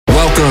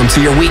Welcome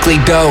to your weekly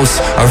dose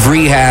of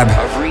rehab.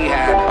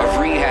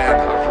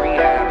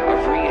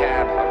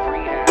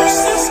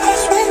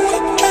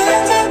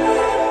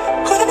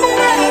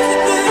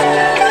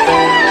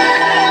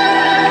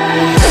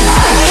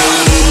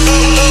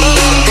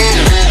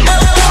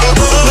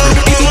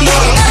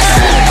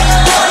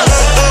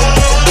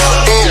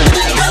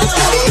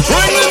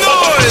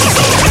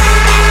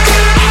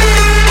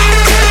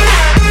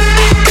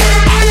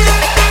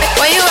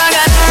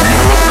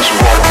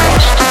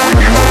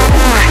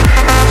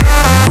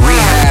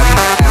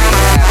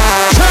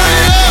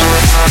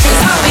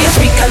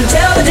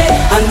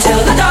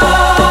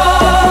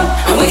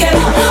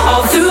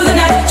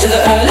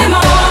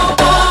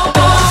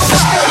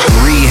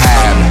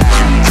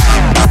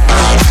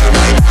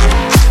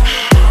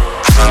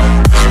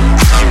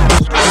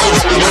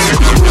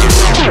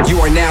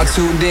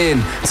 Tuned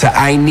in to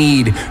I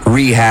Need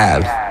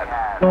Rehab.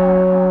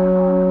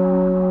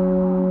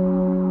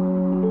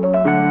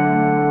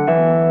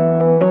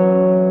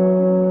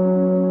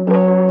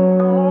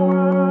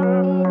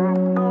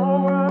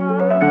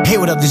 Hey,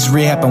 what up? This is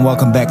Rehab, and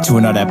welcome back to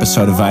another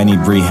episode of I Need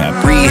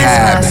Rehab.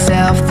 Rehab.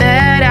 Myself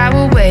that I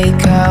will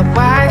wake up.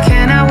 Why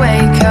can't I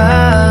wake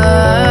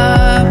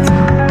up?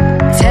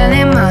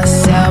 Telling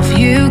myself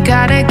you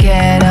gotta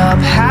get up.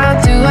 How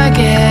do I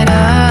get up?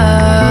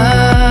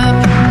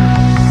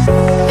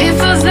 It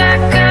feels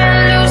like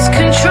I lose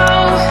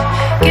control,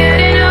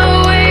 getting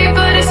away,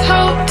 but it's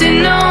hoped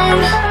and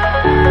known.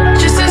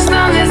 Just as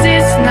long as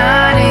it's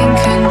not in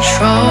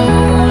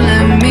control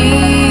of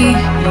me.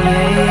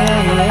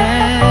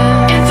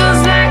 It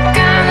feels like I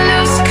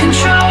lose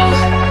control,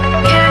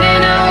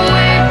 getting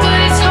away, but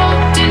it's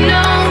hoped and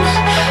known.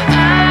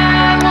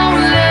 I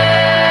won't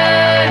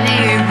let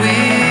it win.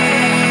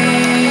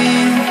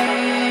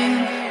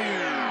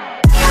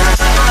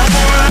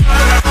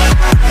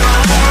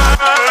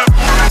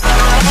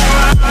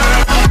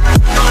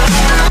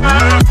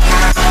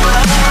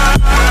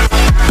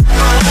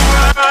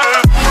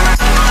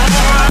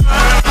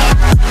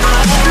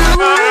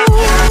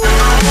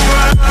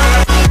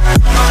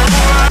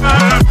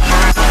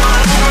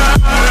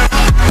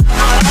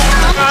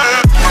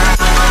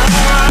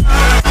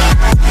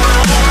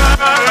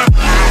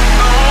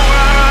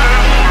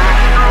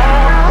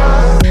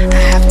 I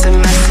have to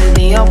master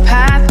the old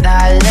path I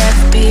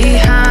left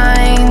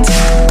behind.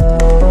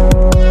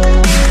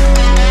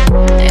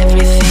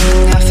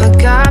 Everything I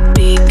forgot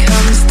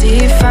becomes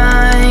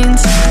defined.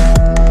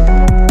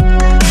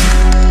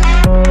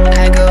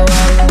 I go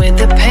up with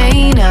the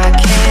pain I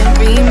can't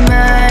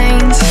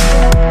remind.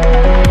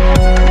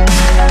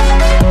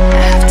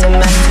 I have to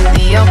master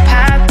the old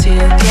path to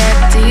get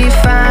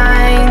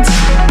defined.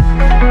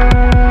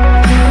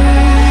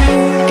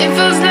 It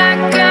feels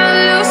like I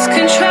lose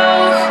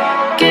control,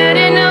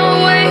 getting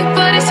away,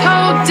 but it's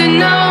hoped and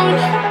known.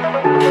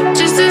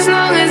 Just as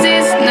long as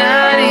it's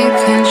not in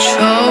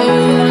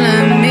control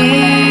of me.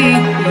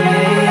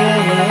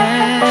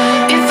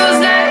 It feels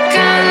like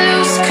I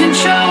lose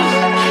control,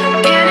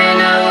 getting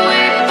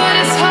away, but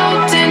it's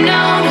hoped and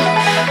known.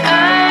 I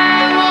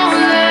won't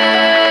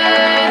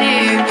let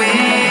it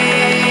win.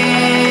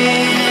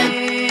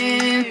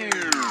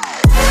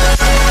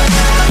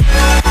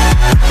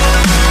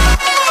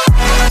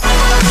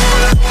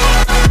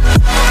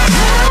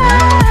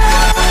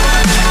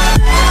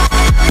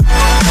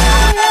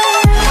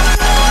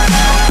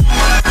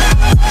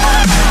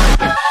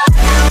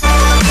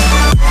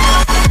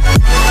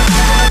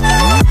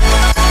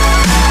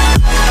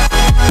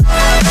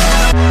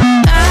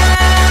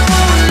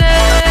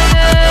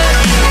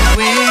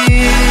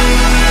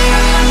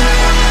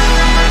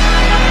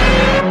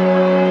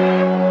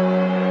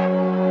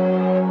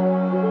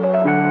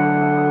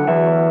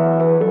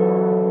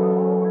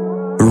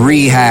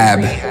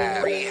 Rehab.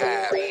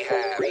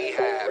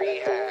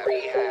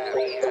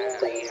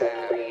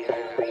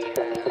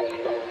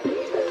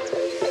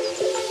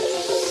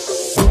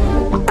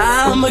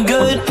 I'm a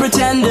good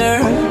pretender.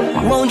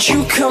 Won't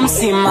you come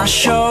see my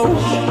show?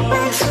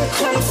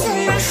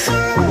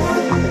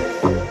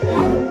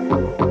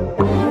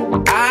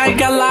 I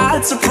got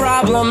lots of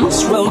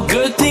problems. Well,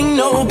 good thing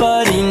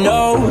nobody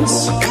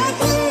knows.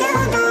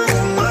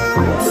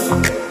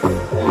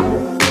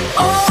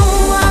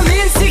 Oh, I'm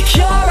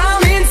insecure.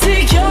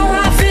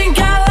 I think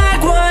I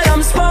like what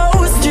I'm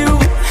supposed to.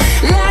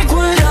 Like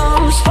what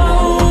I'm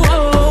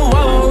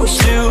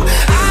supposed to.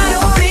 I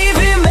don't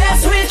even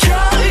mess with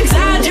drugs.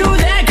 I do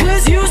that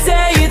 'cause you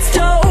say it's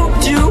dope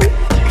too.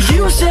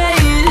 You say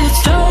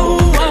it's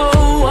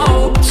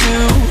dope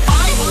too.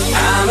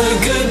 I'm a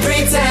good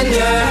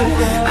pretender.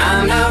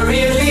 I'm not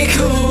really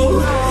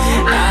cool.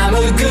 I'm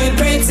a good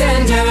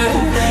pretender.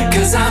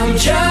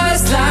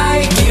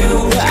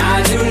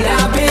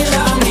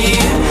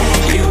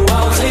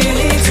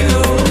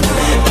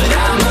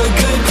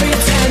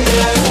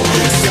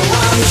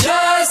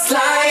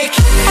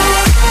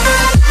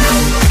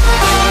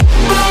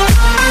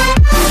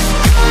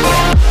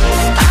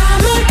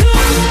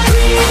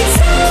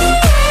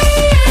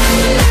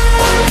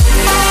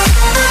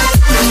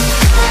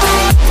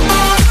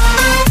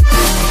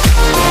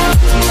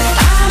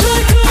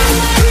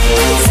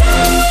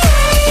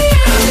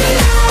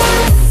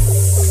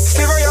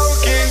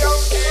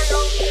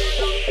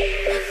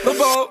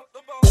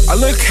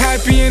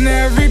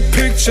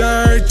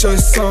 picture,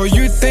 just so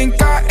you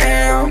think I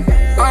am.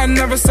 I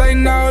never say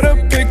no to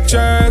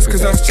pictures,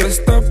 cause that's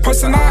just the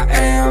person I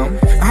am.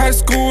 In high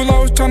school, I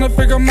was trying to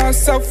figure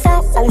myself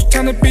out. I was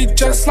trying to be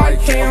just like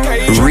him.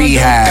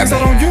 Rehab. Things I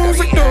don't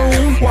usually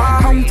do.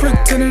 I'm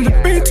pretending to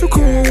be too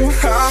cool.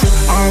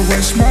 I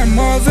wish my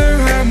mother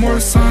had more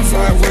sons.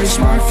 I wish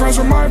my friends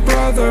were my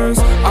brothers.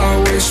 I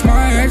wish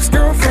my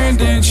ex-girlfriend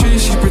did cheat.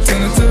 She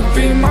pretended to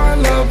be my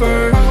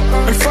lover.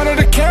 In front of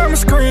the camera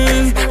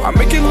screen, I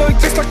make it look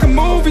just like a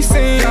movie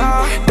scene.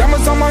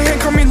 Diamonds on my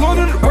hand, call me Lord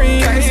of the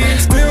Rings.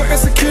 Still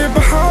insecure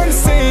behind the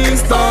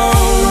scenes, though.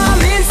 Oh,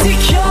 I'm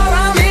insecure,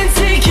 I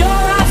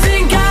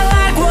think I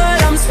like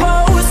what I'm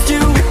supposed to.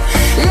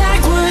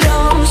 Like what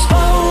I'm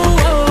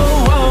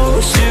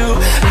supposed to.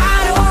 I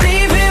don't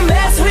even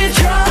mess with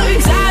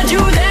drugs. I do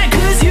that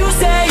cause you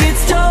say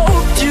it's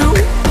dope too.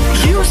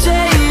 You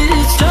say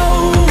it's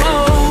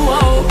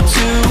dope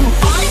too.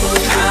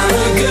 I'm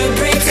a good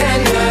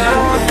pretender.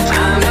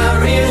 I'm not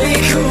really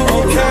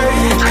cool.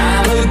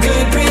 I'm a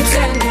good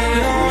pretender.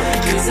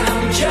 Cause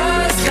I'm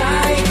just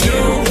like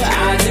you.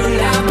 I do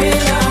not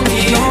belong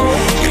here.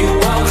 You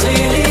all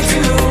clearly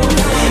do.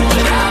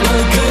 But I'm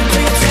a good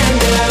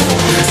pretender.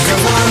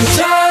 Cause I'm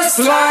just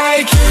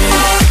like you.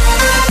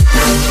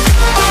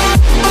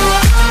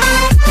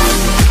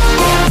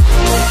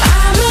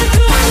 I'm a good pretender. I'm a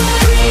good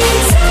pretender.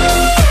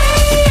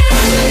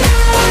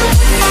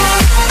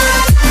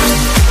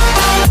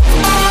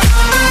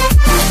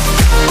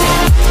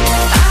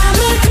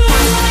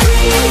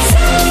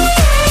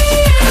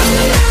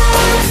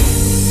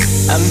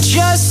 I'm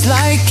just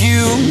like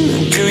you.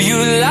 Do you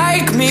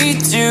like me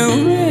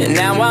too?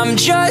 Now I'm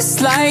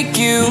just like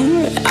you.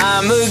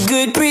 I'm a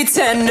good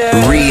pretender.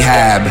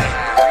 Rehab.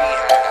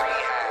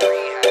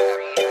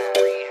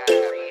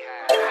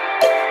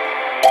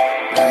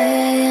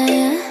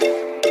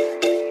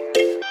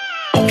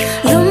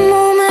 The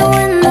moment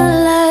when the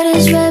light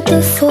is right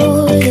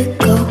before you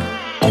go.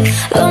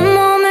 The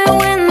moment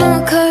when the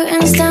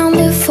curtain's down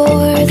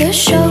before the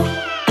show.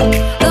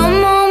 The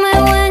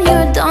moment when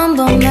you're done,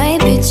 but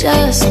maybe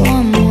just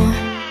one more.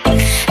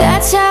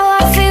 That's how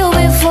I feel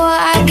before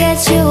I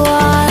get you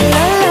all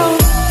alone.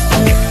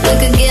 We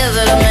could give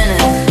it a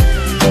minute,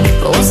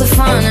 but what's the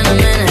fun in a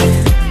minute?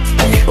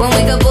 When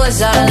we could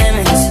push our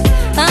limits.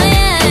 Oh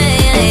yeah,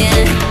 yeah,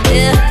 yeah,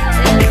 yeah.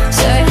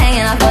 Shirt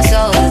hanging off my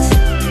shoulders.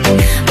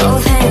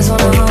 Both hands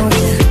wanna hold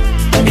you.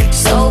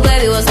 So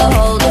baby, what's the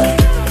hold up?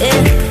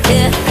 Yeah,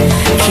 yeah.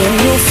 Can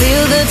you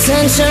feel the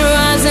tension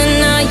rising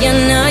now?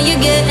 Now you're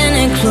getting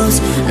it close.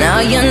 Now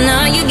you're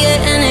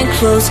getting it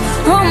close.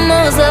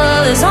 Almost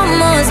us.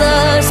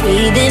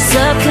 Speed this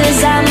up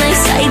cause I'm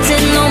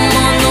excited. No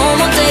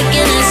more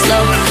taking it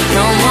slow.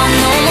 No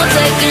more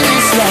taking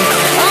it slow.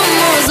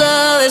 Almost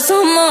us.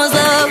 Almost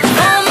love.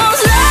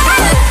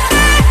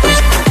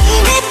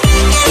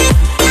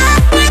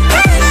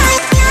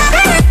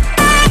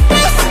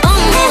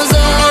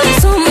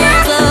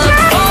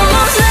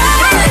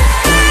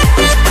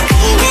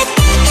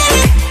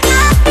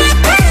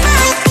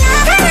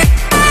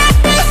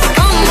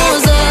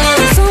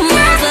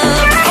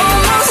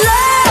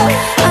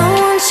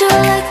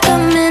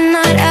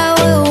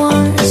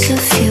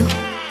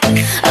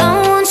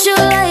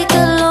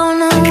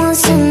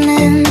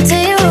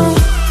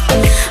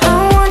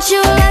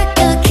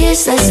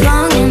 That's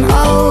long and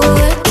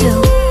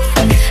overdue.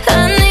 I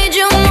need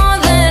you more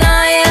than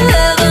I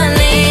ever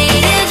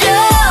needed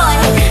you.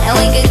 And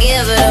we could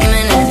give it a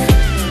minute,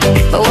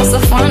 but what's the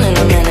fun in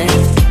a minute?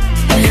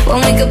 When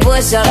we could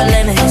push all the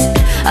limits.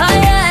 Oh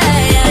yeah,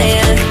 yeah,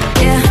 yeah,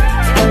 yeah.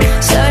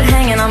 Shirt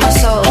hanging on my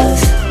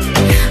shoulders.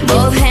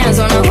 Both hands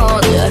wanna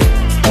hold you.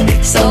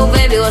 So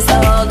baby, what's the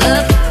hold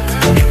up?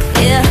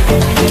 Yeah.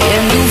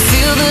 Can you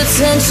feel the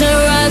tension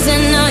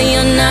rising? Now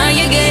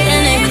you're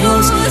getting it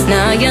close.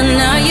 Now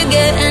you're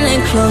getting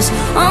it close.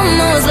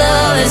 Almost love.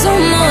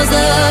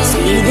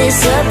 Speed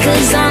this up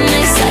cause I'm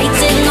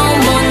excited. No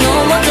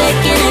more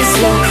taking it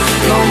slow.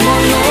 No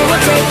more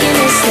taking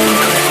it slow.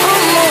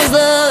 Almost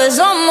love.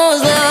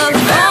 Almost love.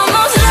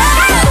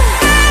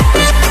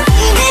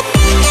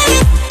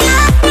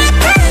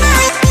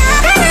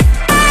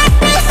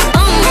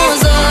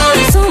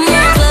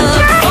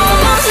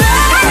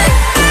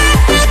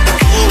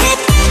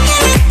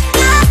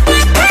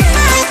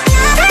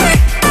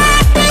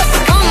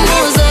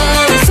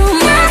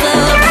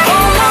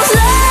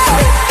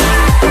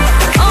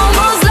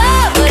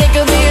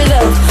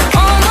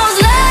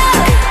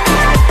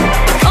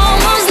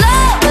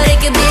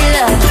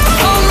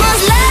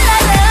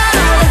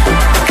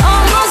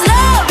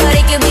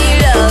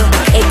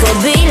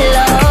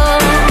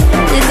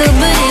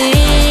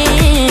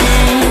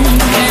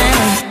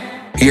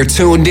 You're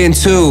tuned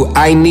into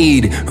I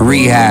Need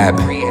Rehab.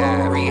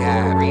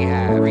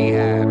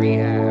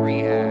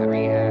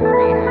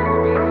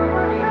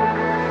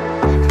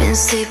 Been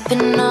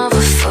sleeping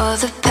over for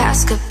the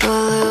past couple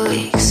of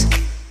weeks,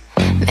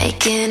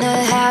 making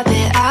a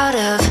habit out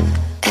of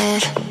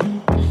it.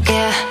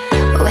 Yeah,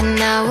 when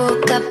I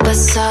woke up I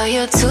saw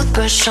your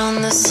toothbrush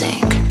on the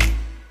sink.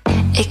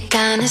 It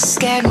kinda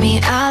scared me,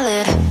 I'll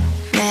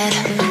admit.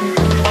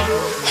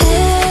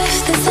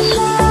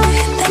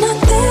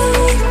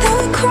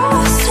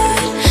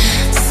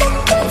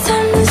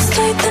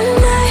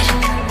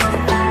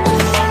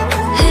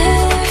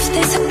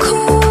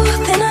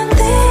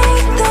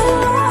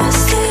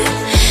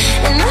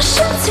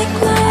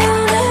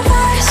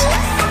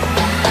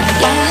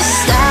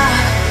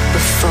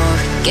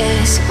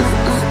 gets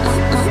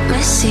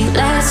messy.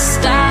 Let's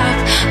stop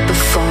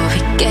before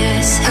it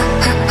gets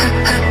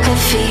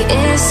heavy.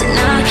 It's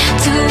not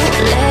too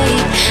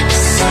late to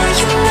say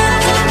you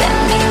never let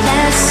me.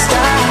 Let's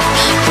stop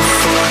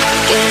before it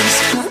gets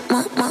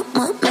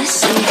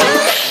messy.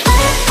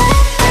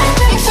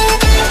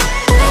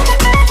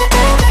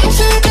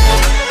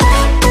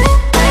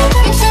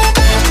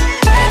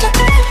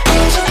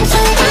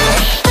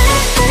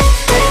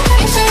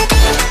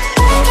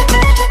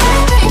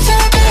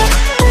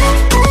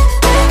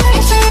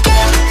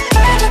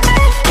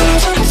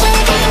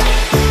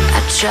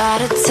 Try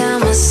to tell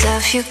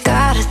myself you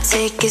gotta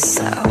take it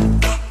slow.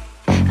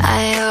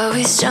 I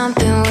always jump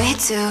in way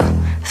too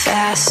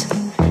fast.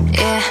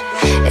 Yeah,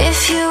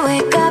 if you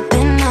wake up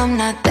and I'm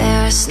not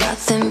there, it's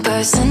nothing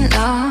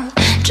personal.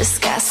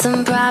 Just got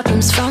some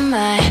problems from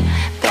my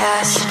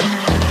past.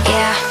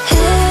 Yeah,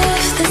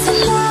 if there's a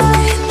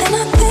line, then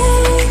I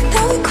think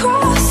that we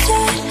crossed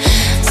it.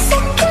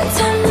 Second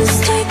time, let's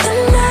take the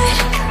night.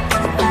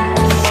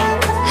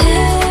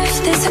 If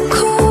there's a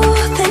cool,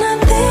 then I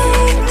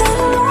think that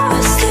I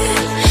lost it,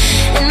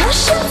 and I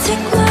should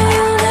take my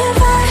own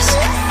advice.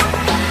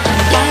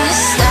 Let's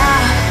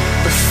stop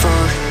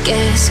before it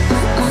gets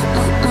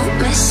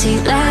messy.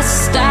 Let's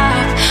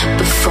stop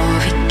before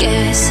it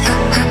gets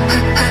heavy.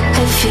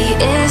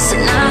 It's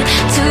not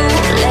too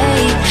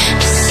late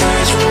to say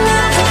you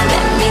never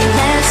let me.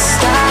 Let's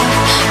stop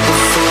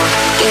before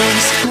it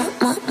gets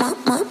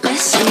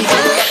messy.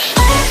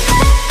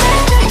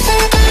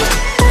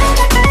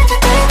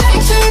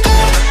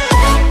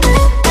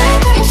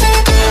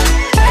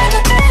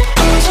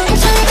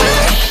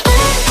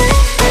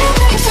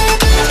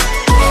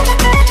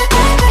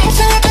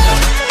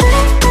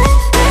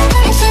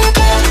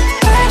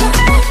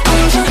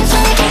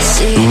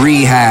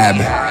 Rehab.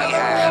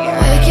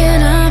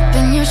 Waking up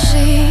in your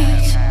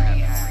sheets,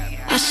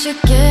 I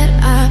should get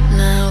up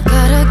now,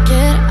 gotta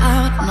get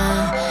out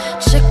now.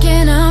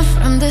 Checking out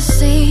from the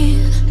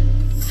scene,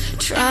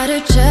 try to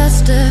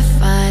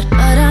justify it,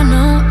 but I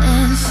know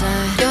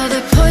inside you're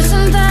the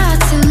poison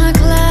that's in my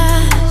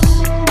glass.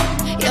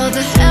 You're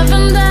the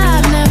heaven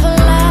that never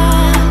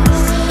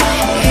lasts.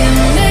 You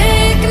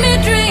make me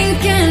drink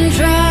and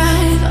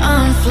drive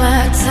on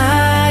flat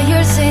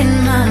tires in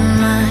my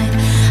mind.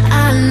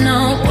 I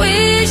know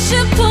we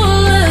should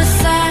pull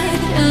aside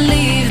and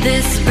leave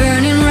this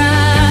burning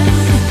right.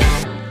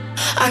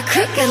 Our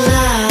crooked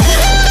love.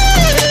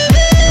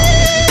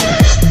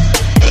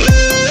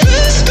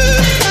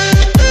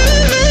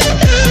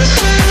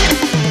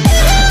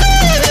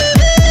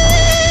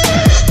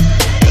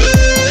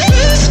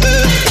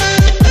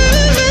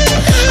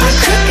 Our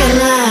crooked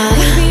love.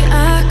 Maybe I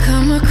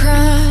come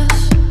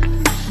across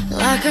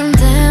like I'm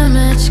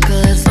damaged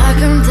goods,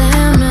 like I'm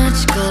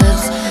damaged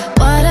goods.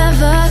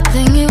 Whatever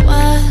thing it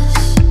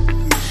was,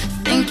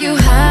 think you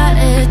had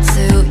it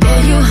too.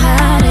 Yeah, you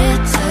had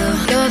it too.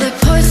 You're the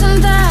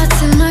poison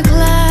that's in my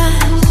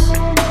glass.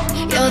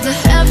 You're the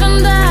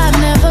heaven that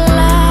never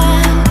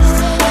lasts.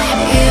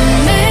 You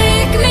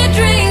make me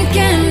drink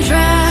and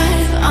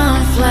drive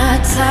on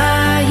flat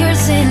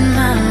tires in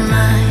my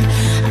mind.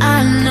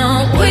 I know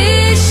we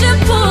should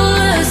pull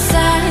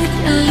aside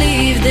and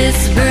leave this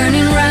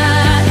burning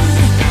right.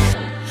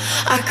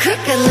 Our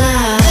crooked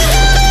love.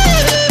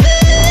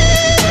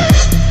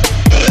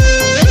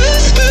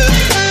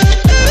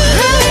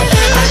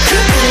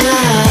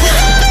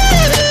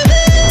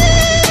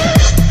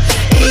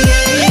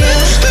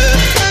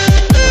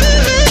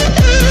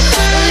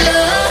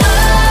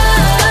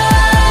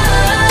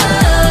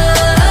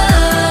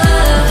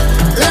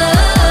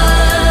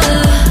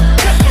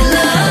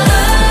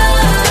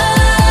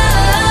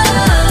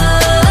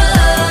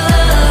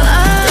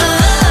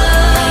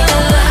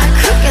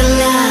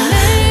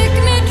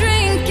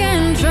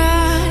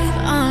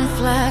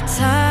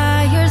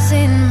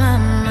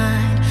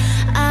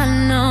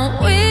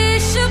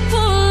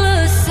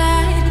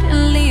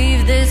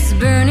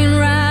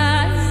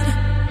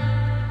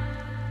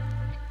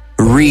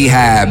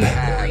 Rehab.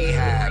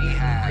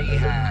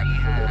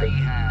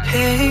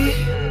 Hey,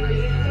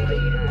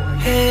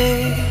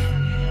 hey.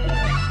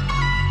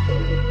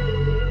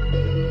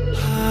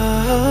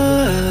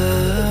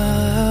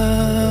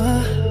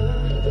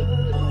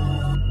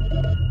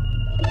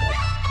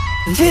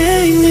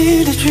电影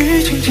里的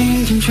剧情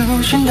仅仅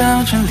就先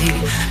到这里。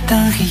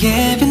当黑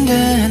夜变得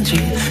安静，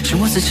是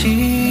我自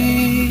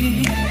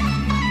己。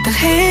当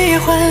黑夜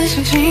唤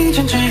醒清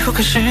晨之后，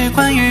开始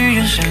关于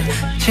人生。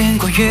见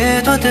过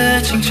越多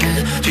的清晨，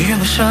就越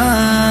陌生。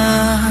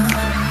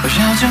围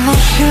绕着梦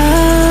想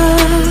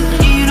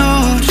一路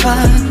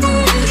传，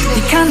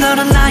你看到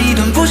的那一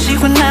段，不喜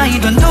欢那一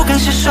段，都敢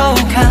携手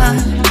看。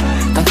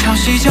当潮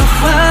汐交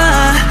换，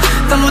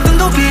当路灯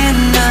都变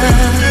暗，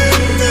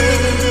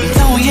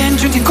当我眼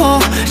睛天空，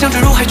像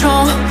坠入海中。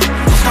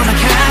Who's gonna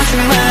catch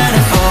me when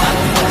I fall?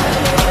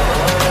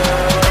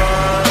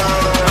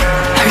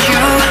 Are you?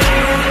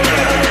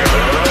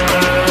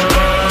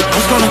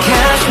 Who's gonna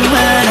catch me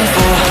when I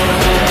fall?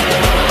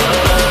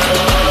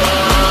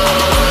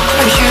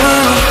 Are you?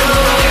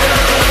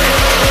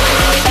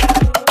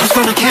 Who's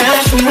gonna gonna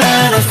catch me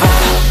when I fall.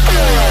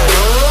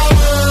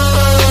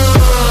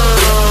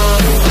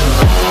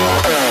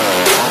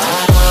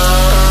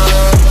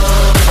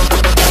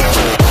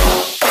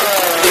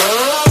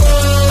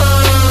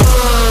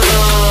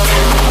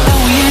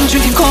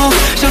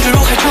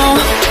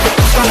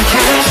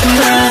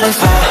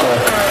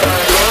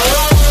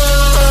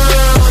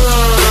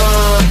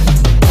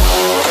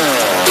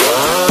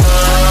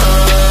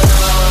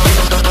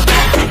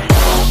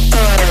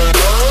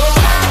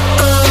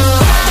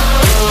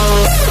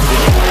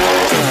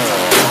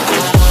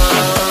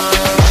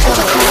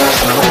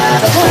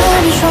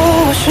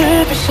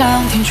想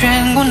听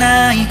全过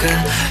那一个，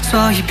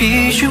所以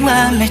必须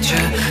完美，这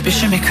便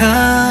是每刻。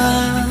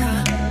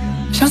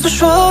想诉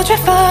说，却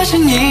发现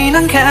你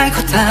难开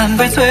口坦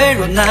白脆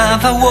弱，哪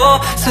怕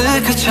我此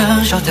刻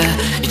承受的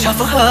异常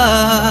负荷。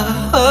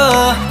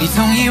你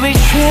总以为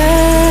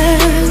全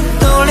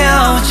都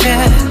了解，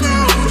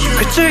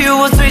可只有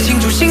我最清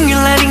楚，幸运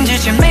来临之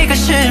前没敢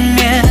失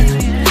眠。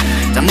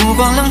当目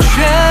光冷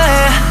却，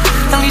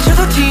当你舌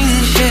头停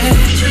歇，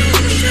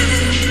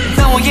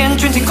当我厌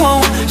倦天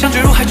空，相聚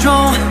入海中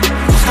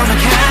Who's gonna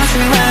catch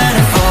me when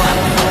I fall?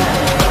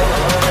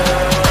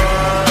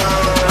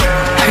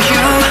 Are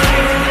you?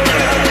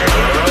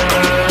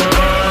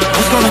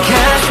 Who's gonna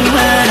catch me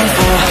when I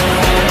fall?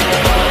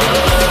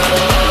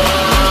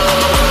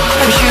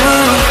 Are you?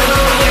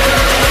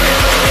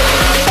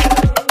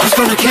 Who's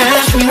gonna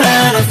catch me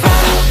when I fall?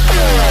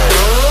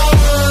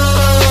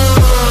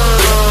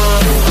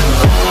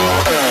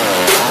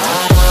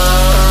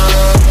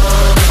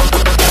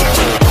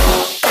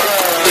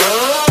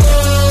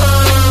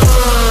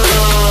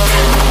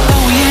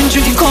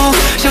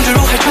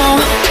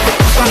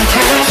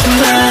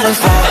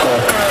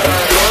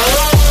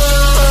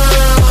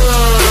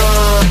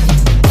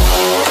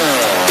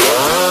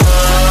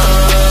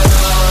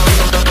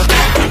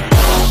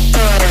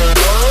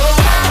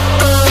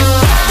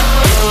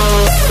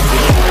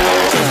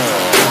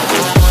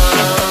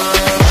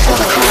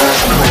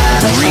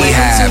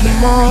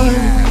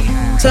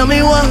 Tell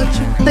me what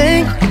you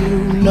think you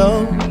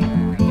know.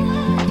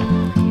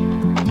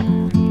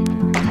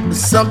 There's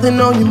something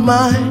on your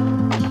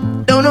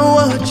mind. Don't know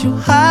what you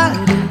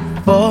hiding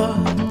for.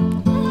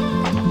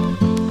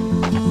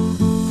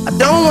 I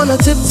don't wanna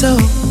tiptoe.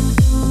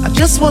 I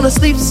just wanna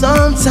sleep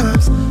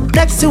sometimes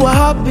next to a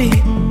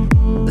heartbeat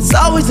that's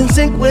always in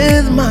sync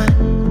with mine.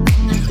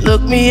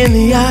 Look me in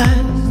the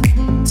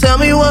eyes. Tell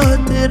me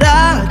what did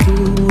I do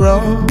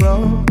wrong?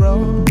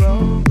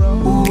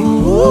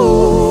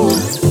 Ooh.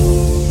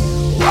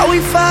 Are we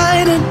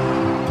fighting?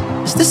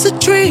 Is this a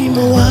dream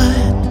or what?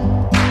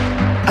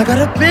 I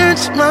gotta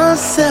pinch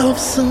myself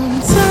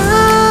sometimes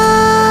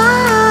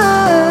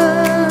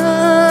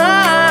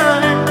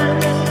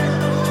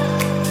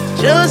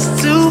just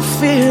to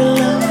feel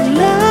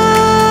alive.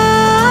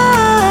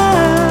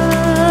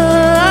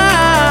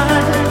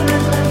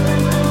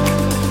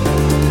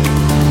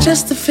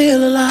 Just to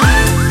feel alive.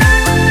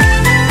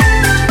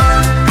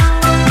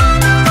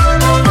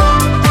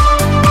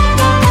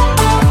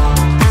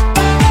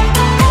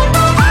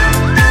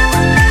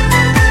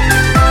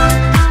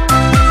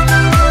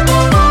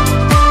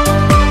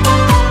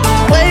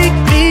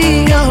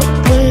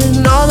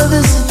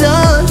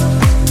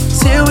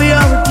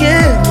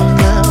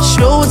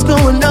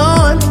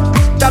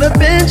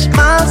 Pinch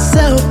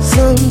myself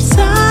sometimes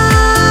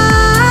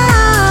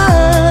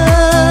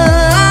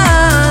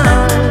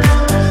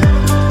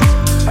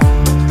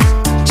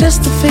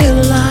just to feel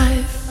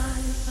alive.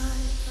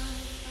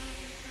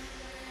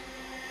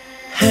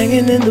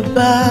 Hanging in the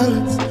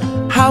balance,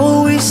 how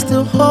are we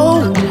still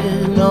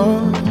holding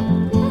on?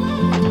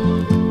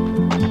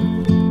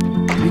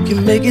 We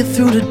can make it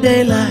through the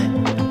daylight.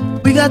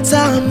 We got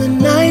time, the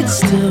night's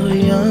still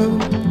young.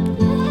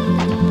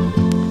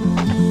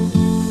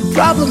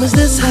 Problem is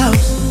this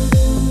house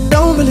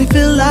don't really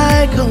feel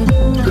like home.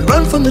 We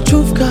run from the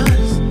truth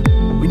cause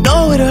we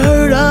know it'll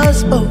hurt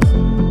us both.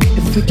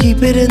 If we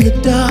keep it in the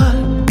dark,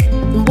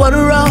 then what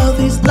are all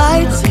these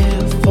lights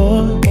here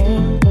for?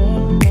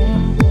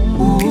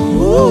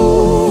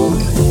 Ooh.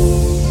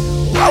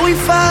 Are we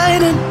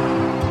fighting?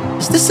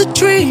 Is this a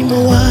dream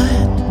or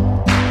what?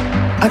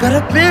 I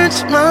gotta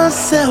pinch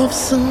myself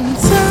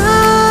sometimes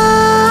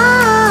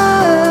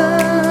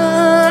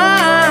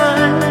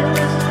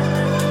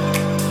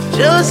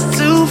just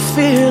to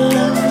feel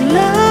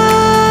alive.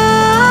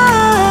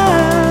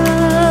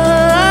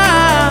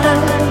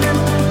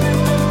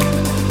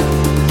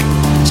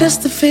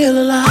 Just to feel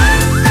alive.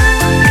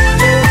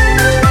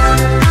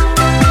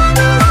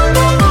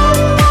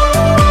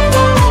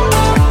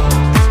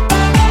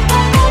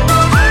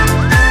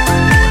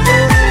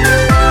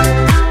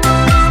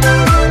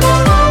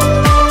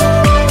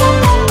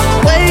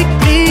 Wake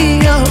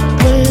me up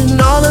when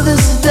all of this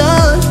is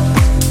done.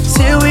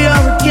 Here we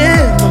are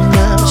again.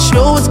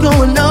 Sure what's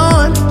going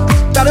on.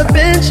 Gotta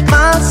pinch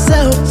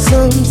myself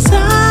sometimes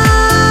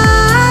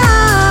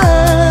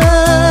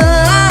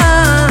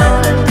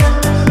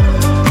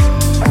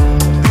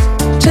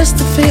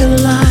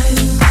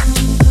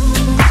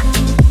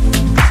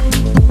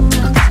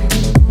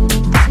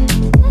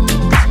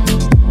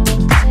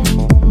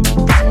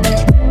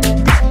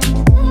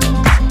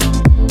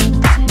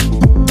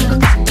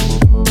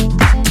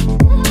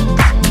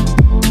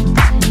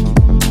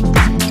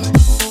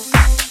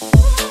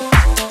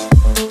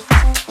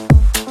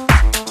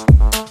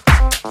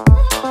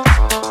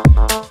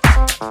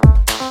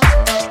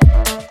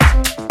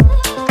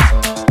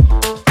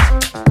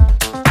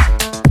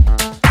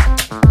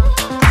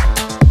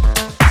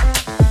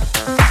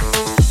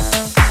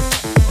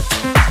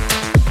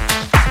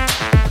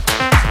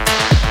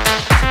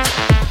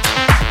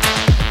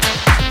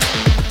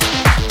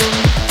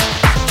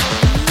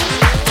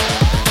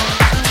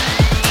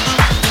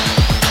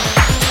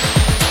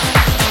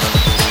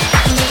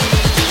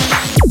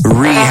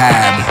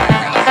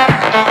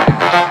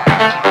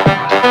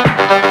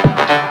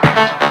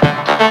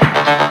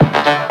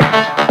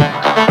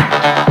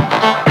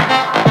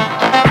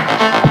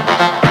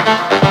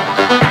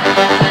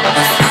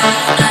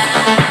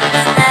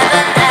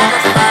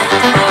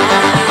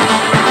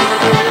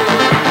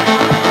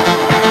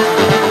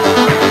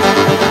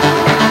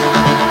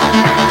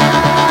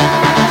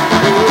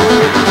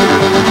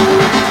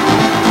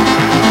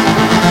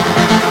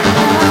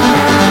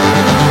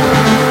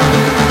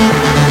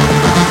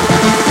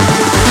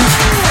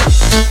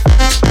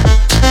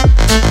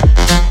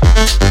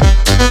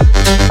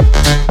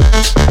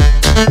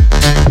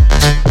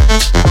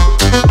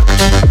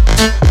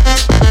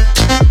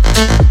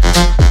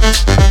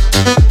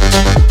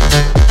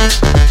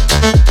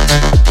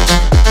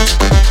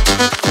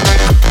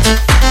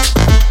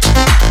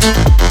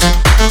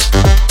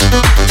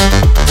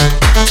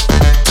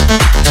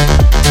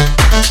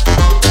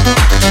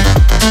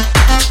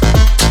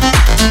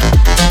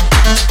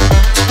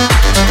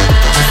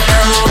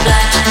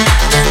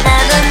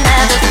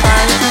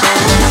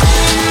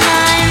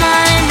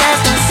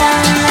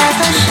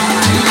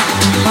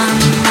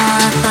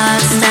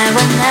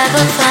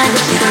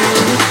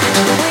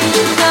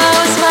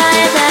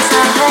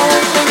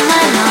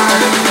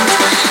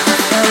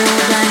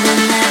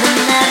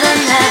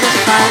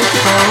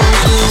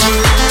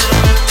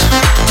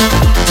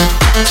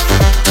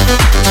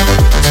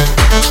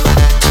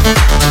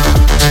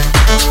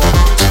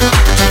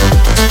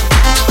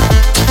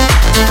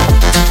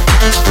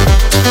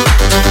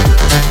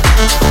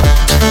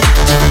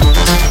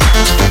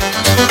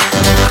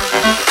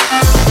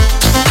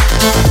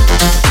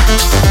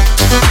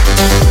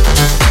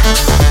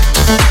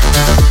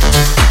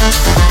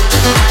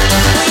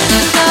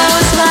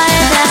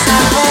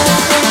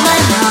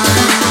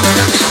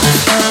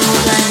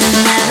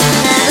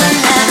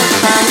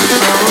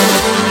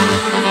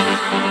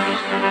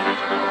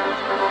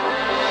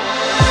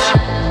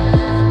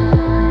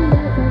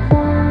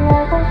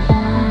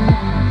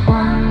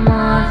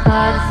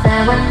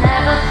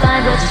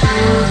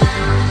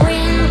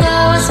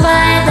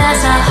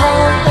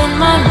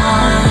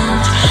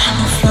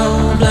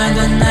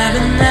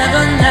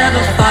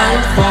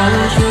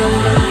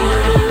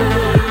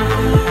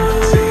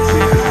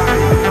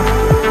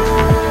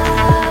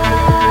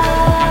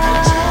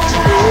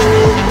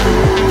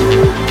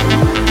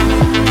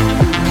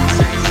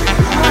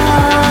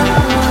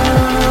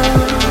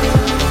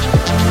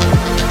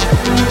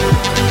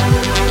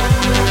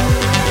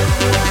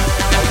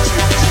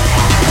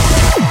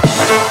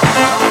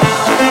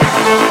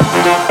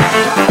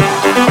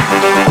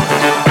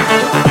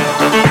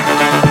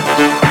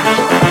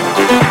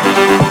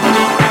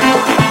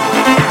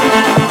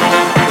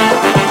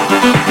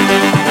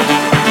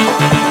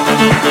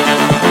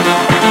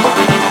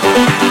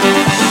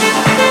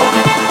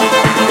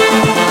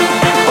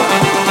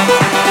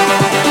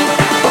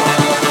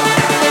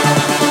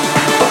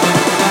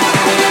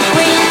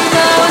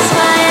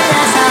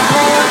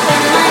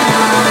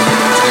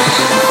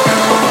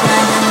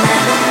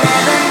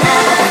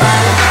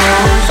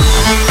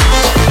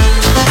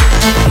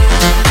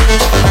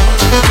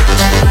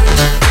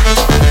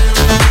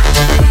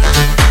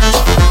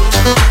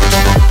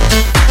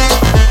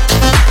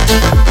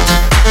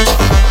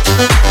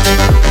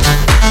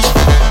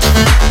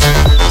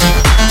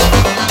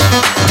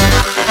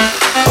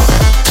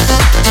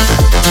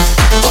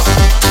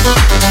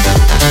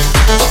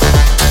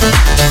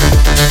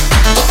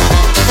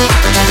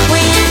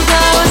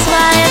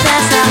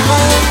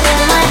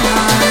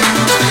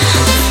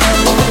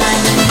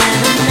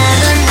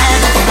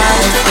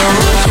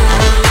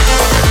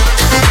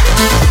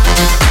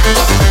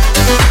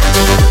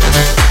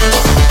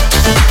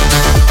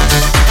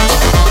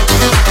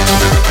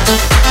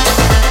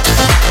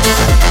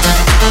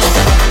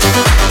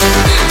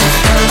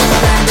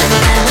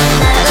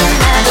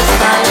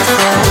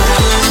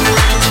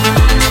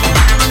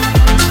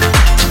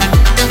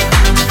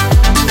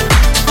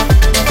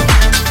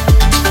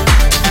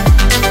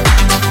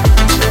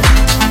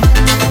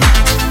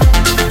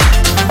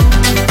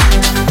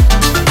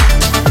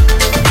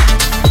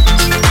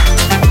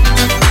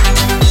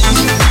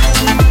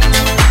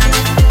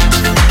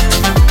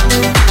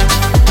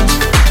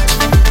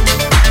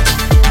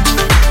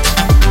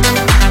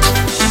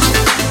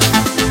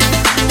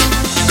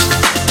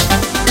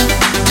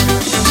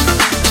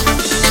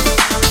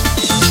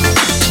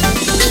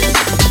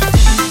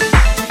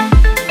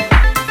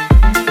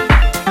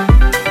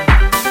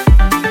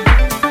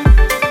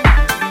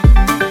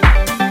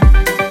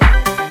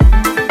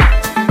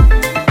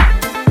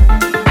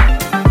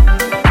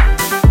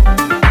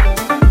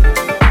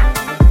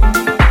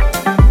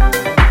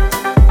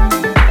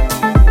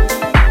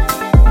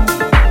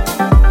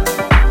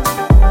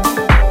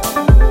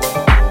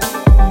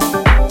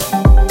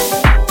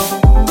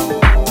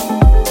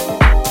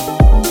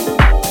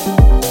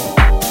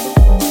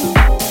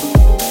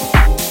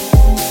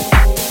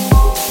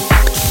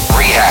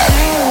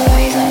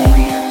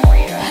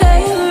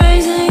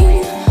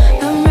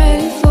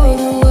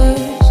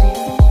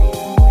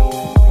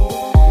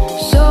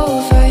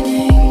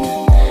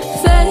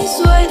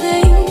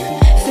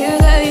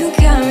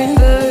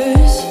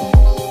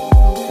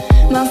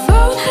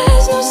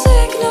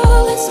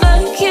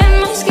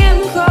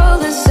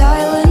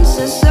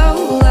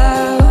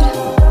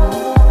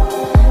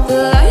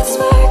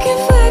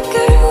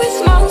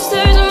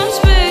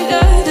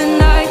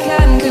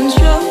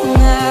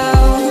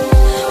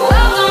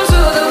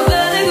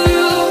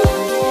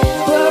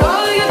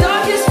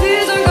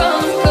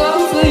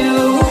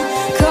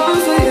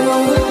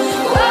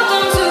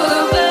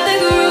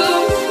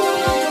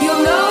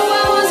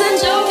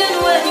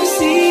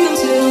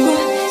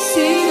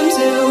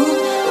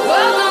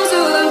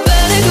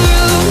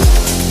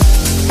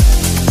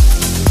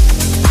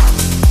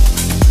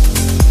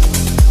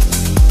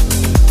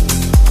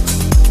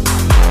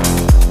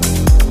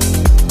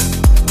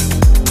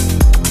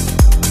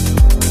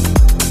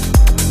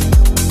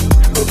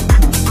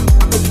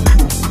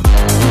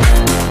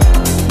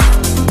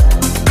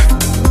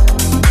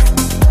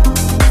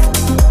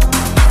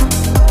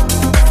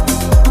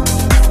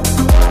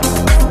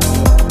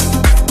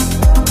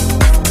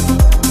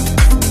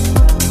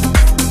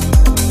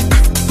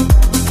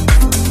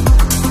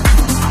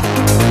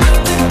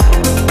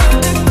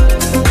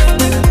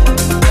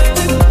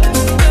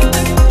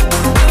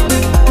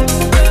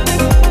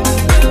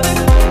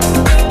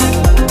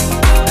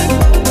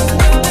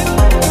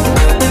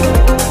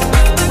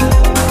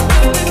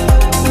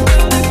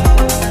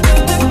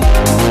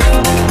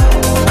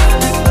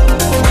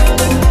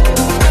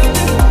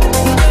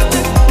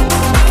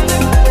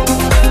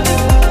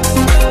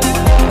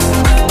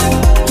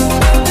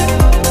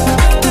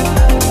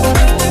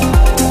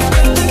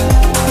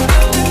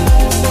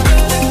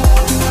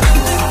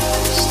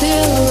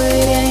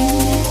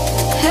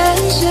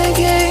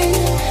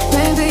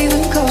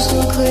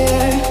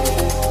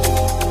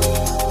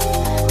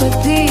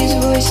these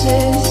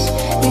voices,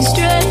 these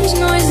strange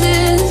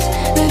noises,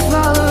 they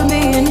followed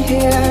me in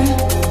here.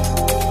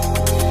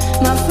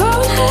 My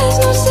phone has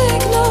no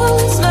signal,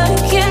 it's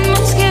making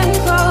my skin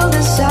crawl.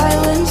 The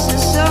silence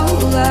is so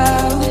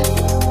loud.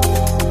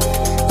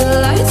 The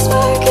lights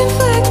spark and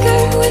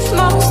flicker with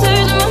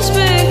monsters much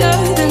bigger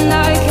than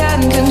I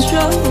can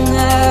control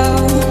now.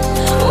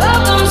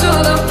 Welcome to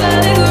the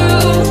panic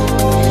room,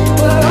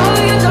 where all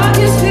your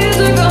darkest fears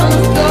are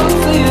gonna come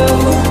for you,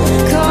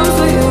 come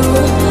for you.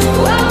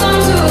 Welcome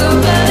to the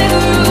panic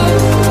room.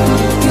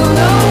 You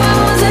know I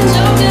wasn't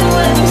joking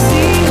when you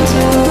seemed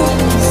to.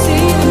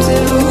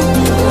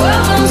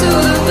 Welcome to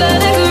the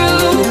panic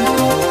room.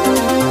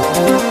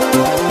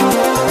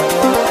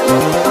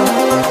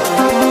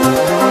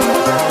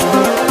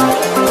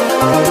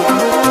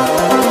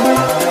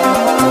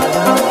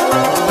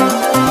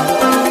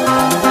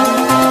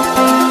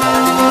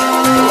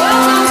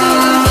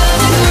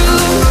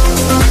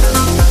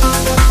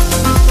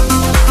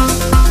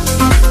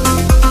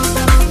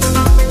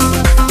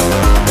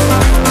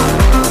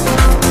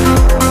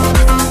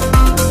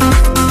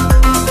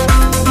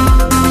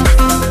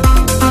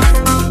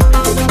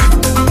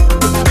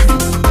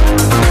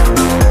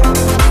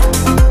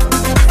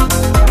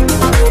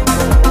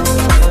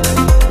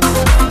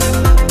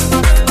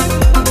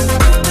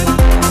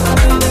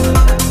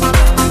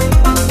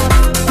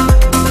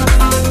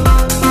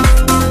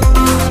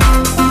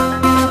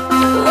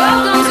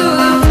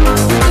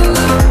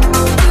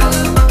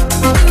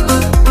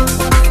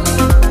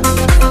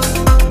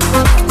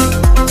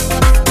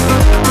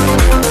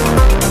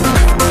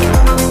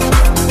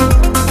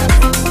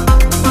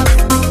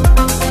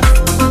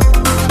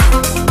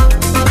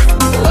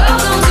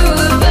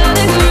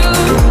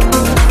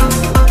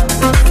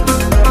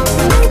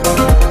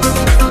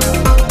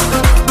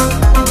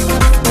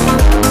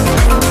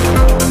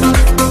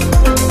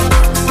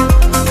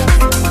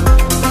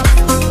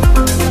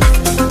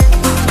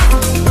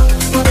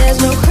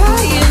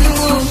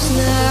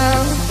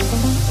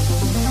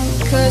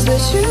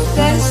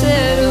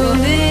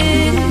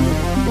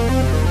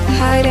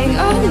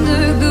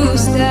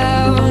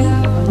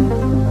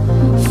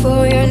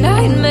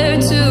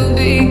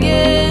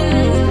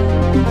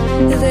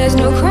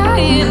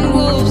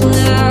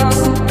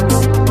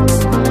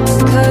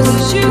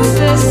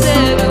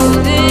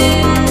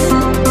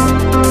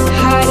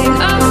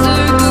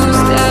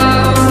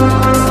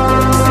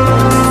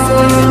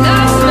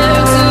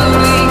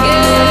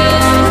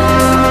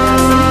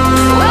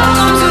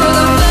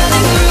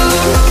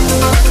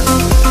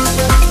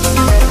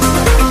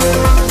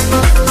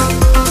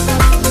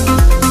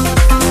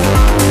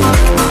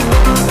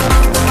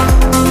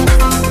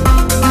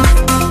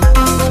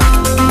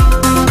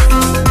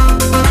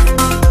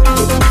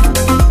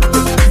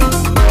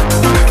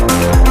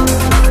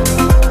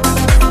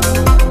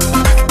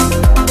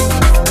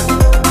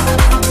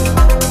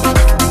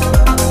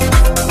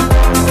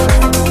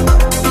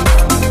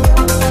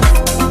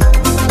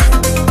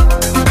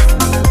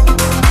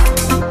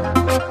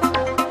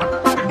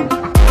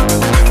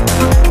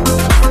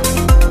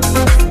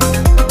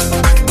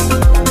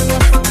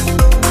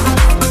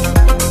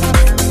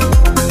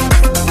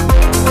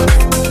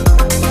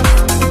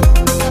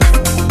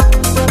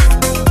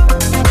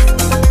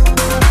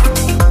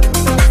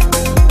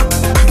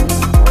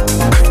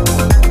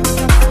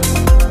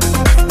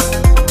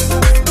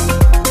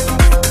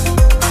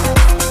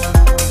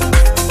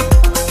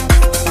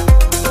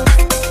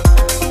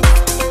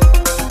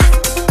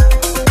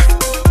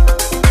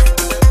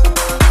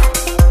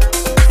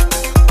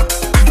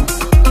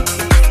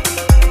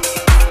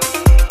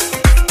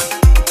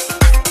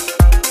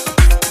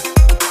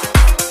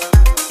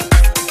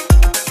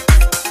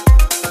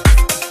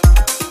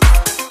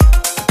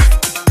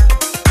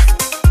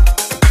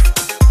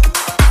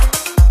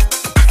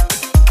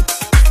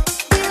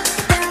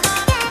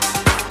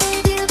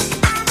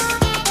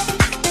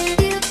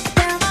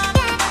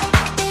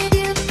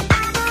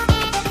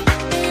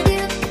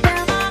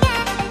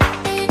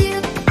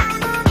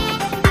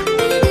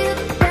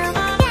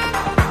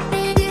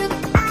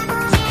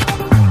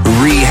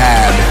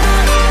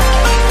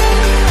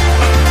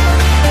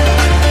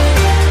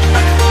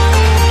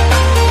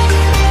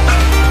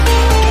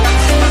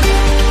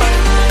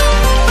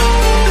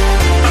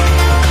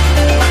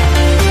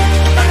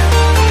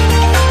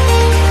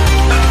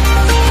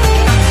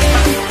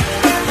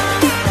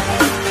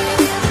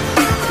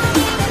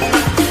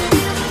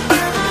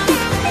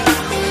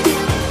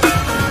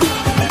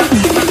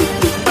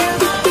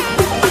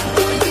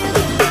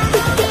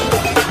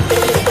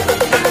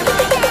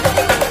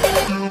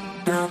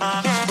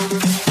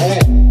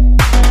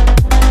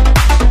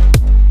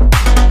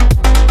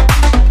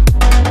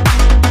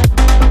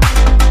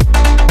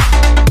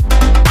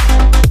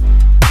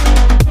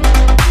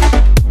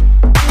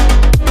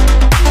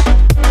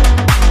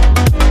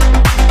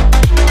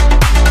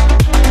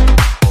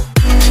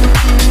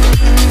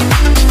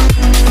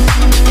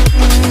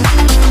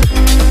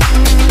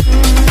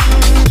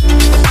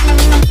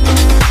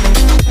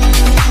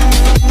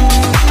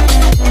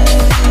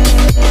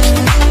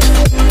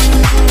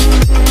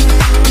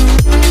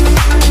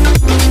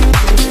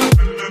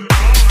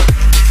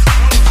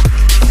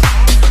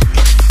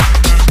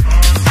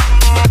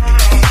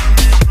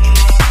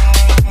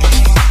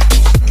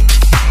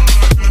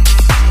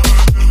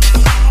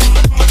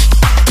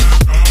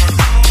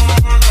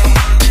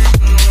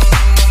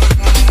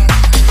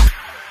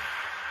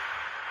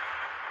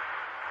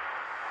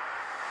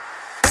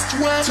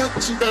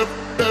 touching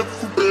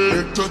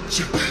everywhere,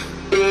 touching.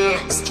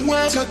 Yeah,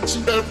 swear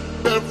touching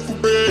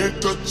everywhere,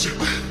 touching.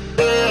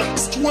 Yeah,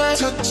 swear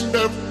touching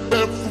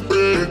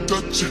everywhere,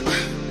 touching.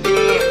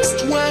 Yeah,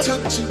 swear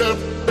touching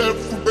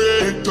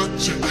everywhere,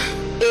 touching.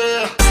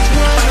 Yeah,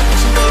 swear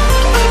touching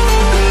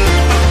everywhere,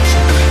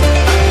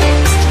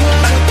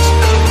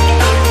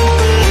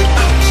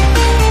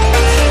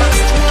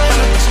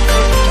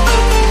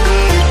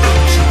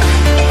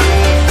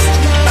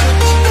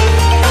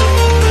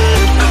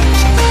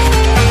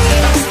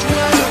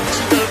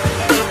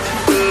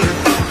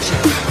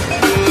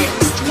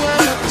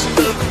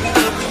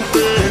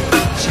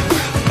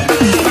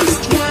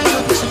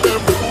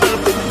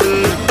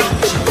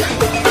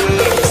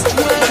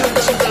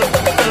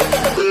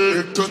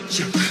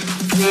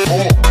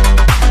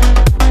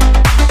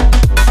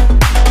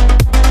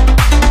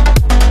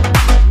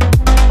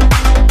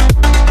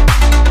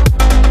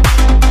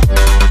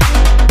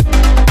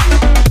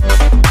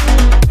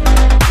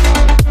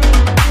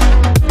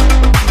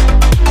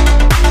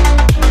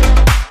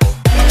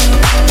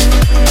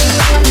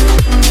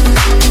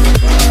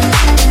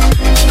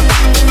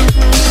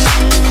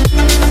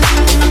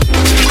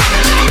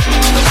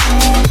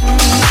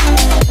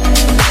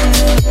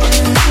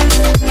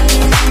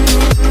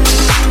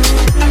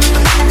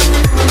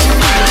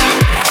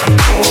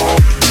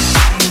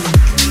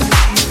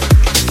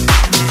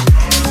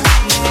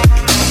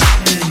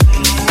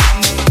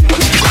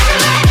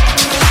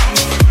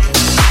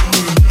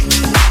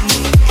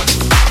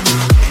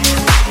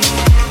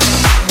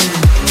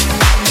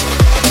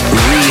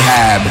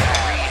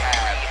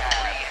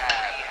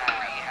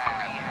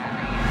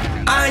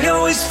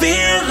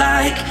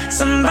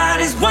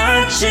 somebody's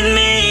watching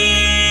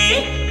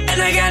me,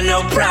 and I got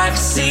no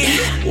privacy.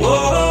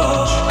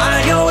 Whoa,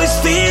 I always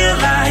feel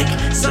like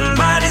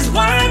somebody's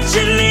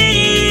watching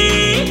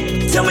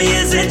me. Tell me,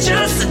 is it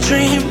just a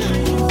dream?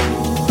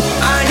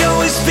 I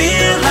always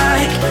feel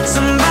like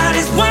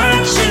somebody's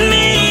watching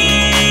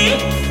me,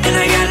 and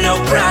I got no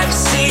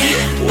privacy.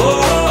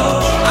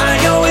 Whoa,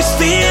 I always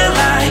feel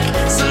like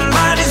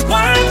somebody's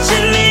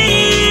watching me.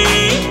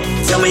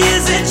 Tell me,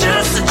 is it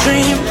just a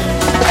dream?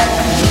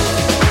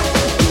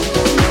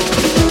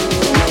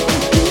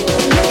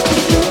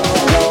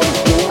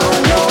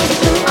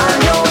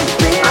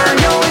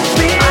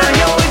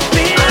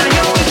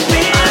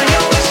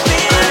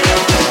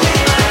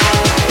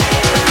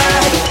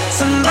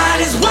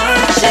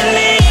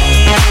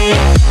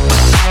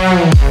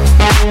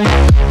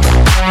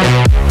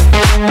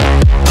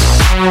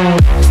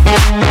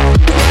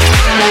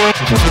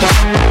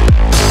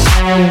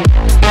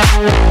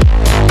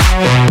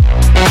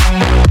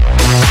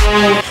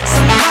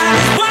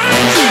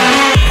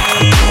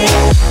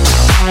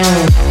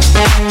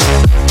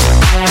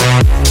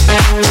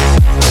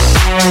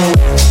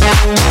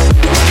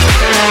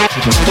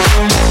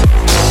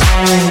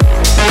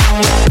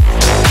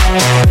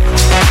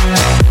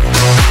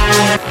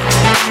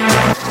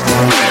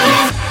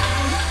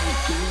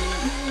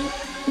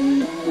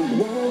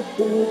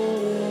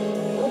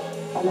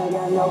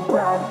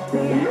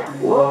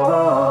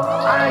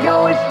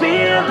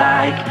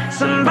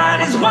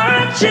 Somebody's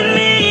watching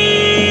me.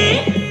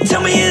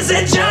 Tell me, is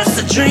it just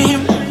a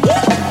dream?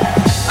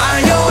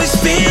 I always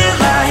feel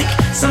like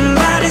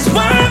somebody's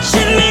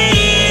watching me,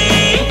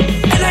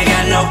 and I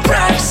got no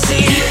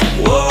privacy.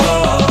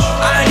 Whoa,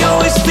 I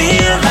always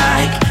feel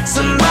like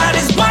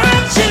somebody's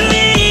watching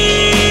me.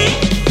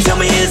 Tell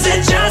me, is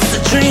it just a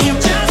dream?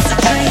 Just a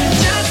dream,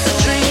 just a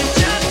dream,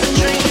 just a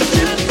dream,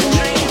 just a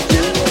dream,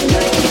 just a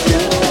dream.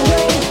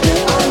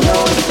 I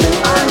always feel,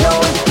 I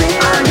always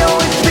feel, I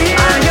always feel,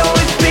 I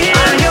always feel,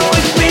 I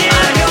always feel,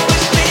 I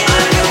always feel, I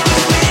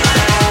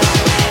always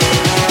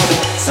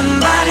feel.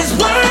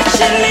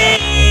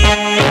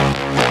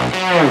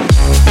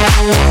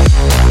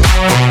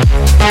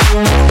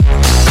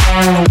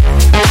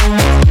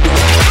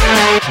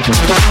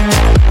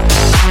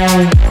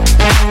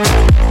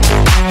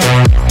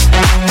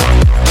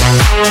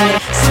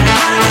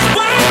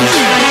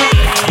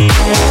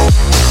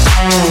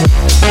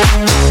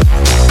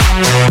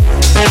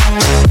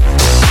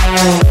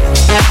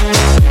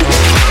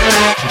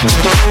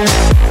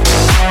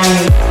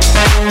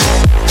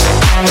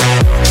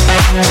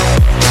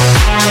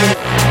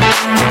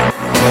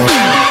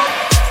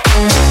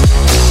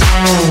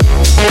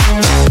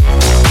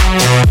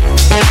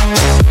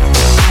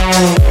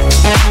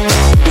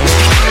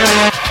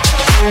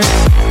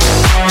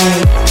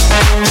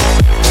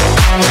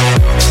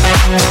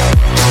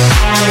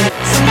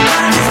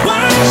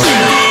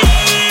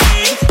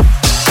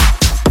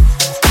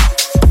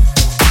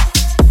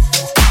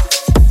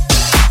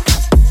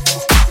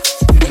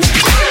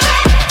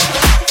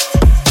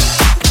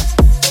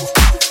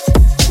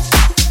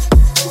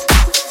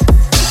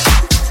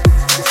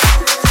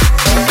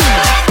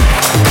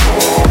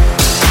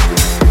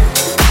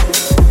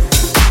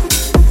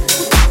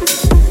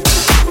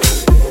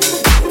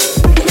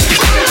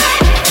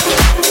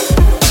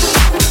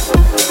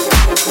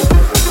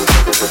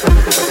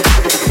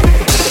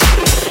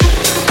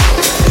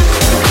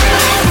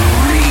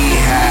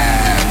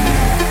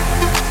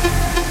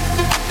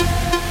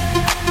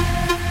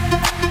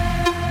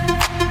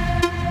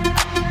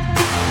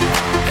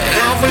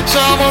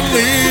 time I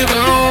need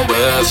a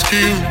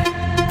rescue,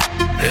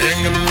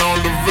 hanging on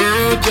the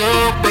verge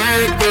of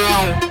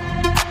breakdown,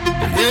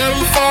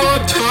 waiting for a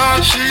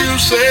touch, you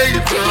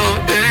save the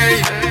day.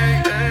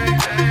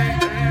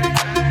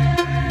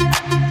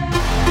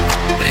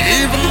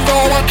 Even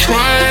though I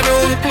try to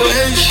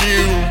replace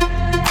you,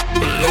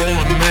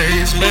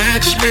 loneliness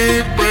makes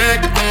me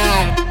break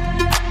down.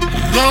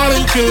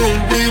 Nothing could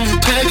really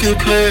take your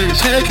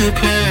place, take your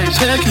place,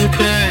 take your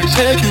place,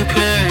 take your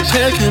place,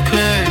 take your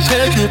place,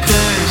 take your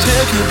place,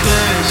 take your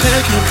place,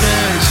 take your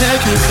place,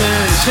 take your place, take your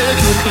place, take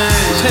your place,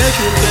 take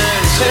your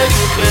place, take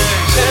your place, take your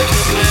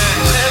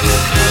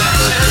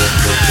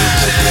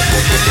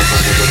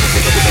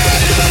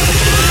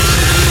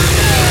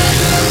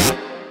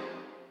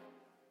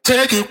place,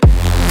 take your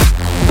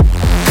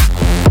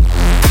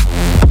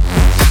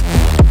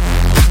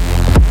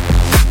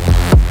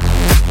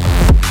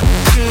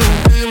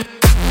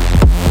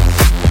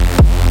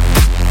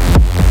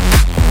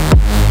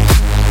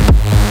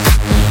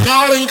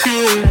Nothing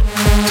could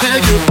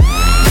take it.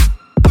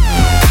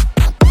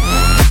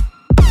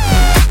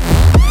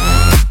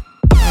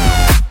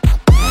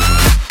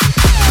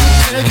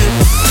 Take it.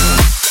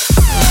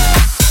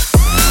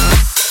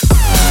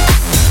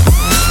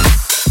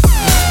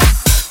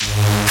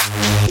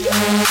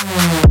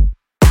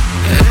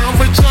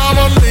 Every time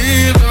I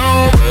need a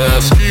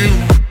rescue,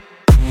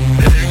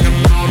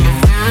 hanging on the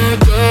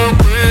verge of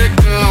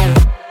breakdown,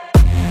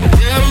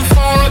 waiting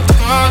for a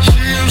touch,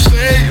 you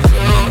save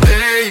the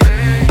day.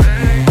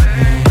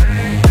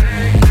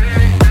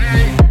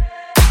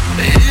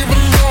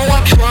 Even though I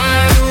try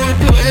to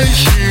replace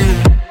you,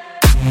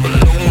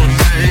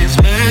 loneliness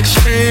makes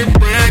me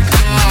break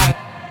down.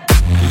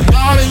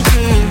 Nothing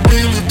could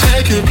really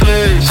take your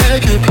place,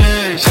 take your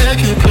place,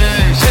 take your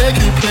place, take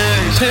your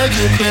place, take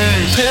your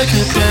place, take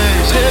your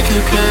place, take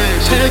your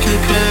place, take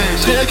your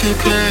place,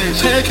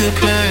 take your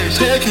place,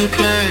 take your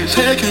place,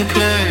 take your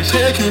place,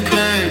 take your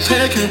place,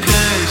 take your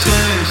place,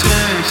 take your place,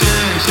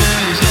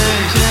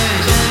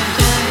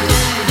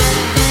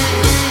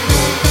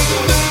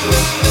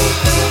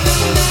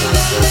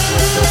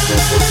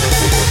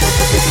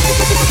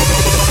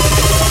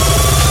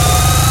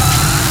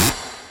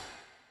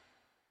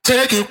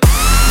 take it.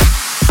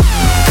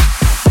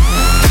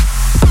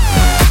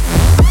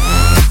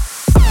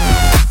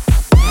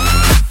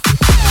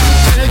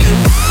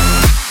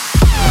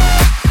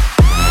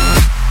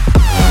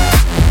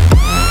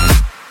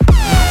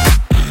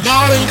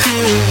 Nothing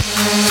could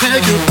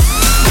take it.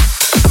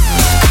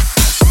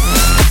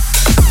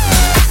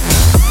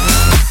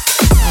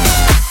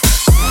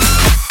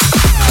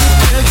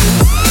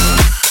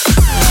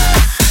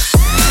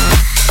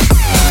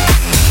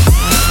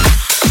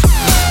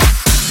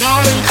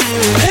 Nothing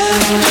could.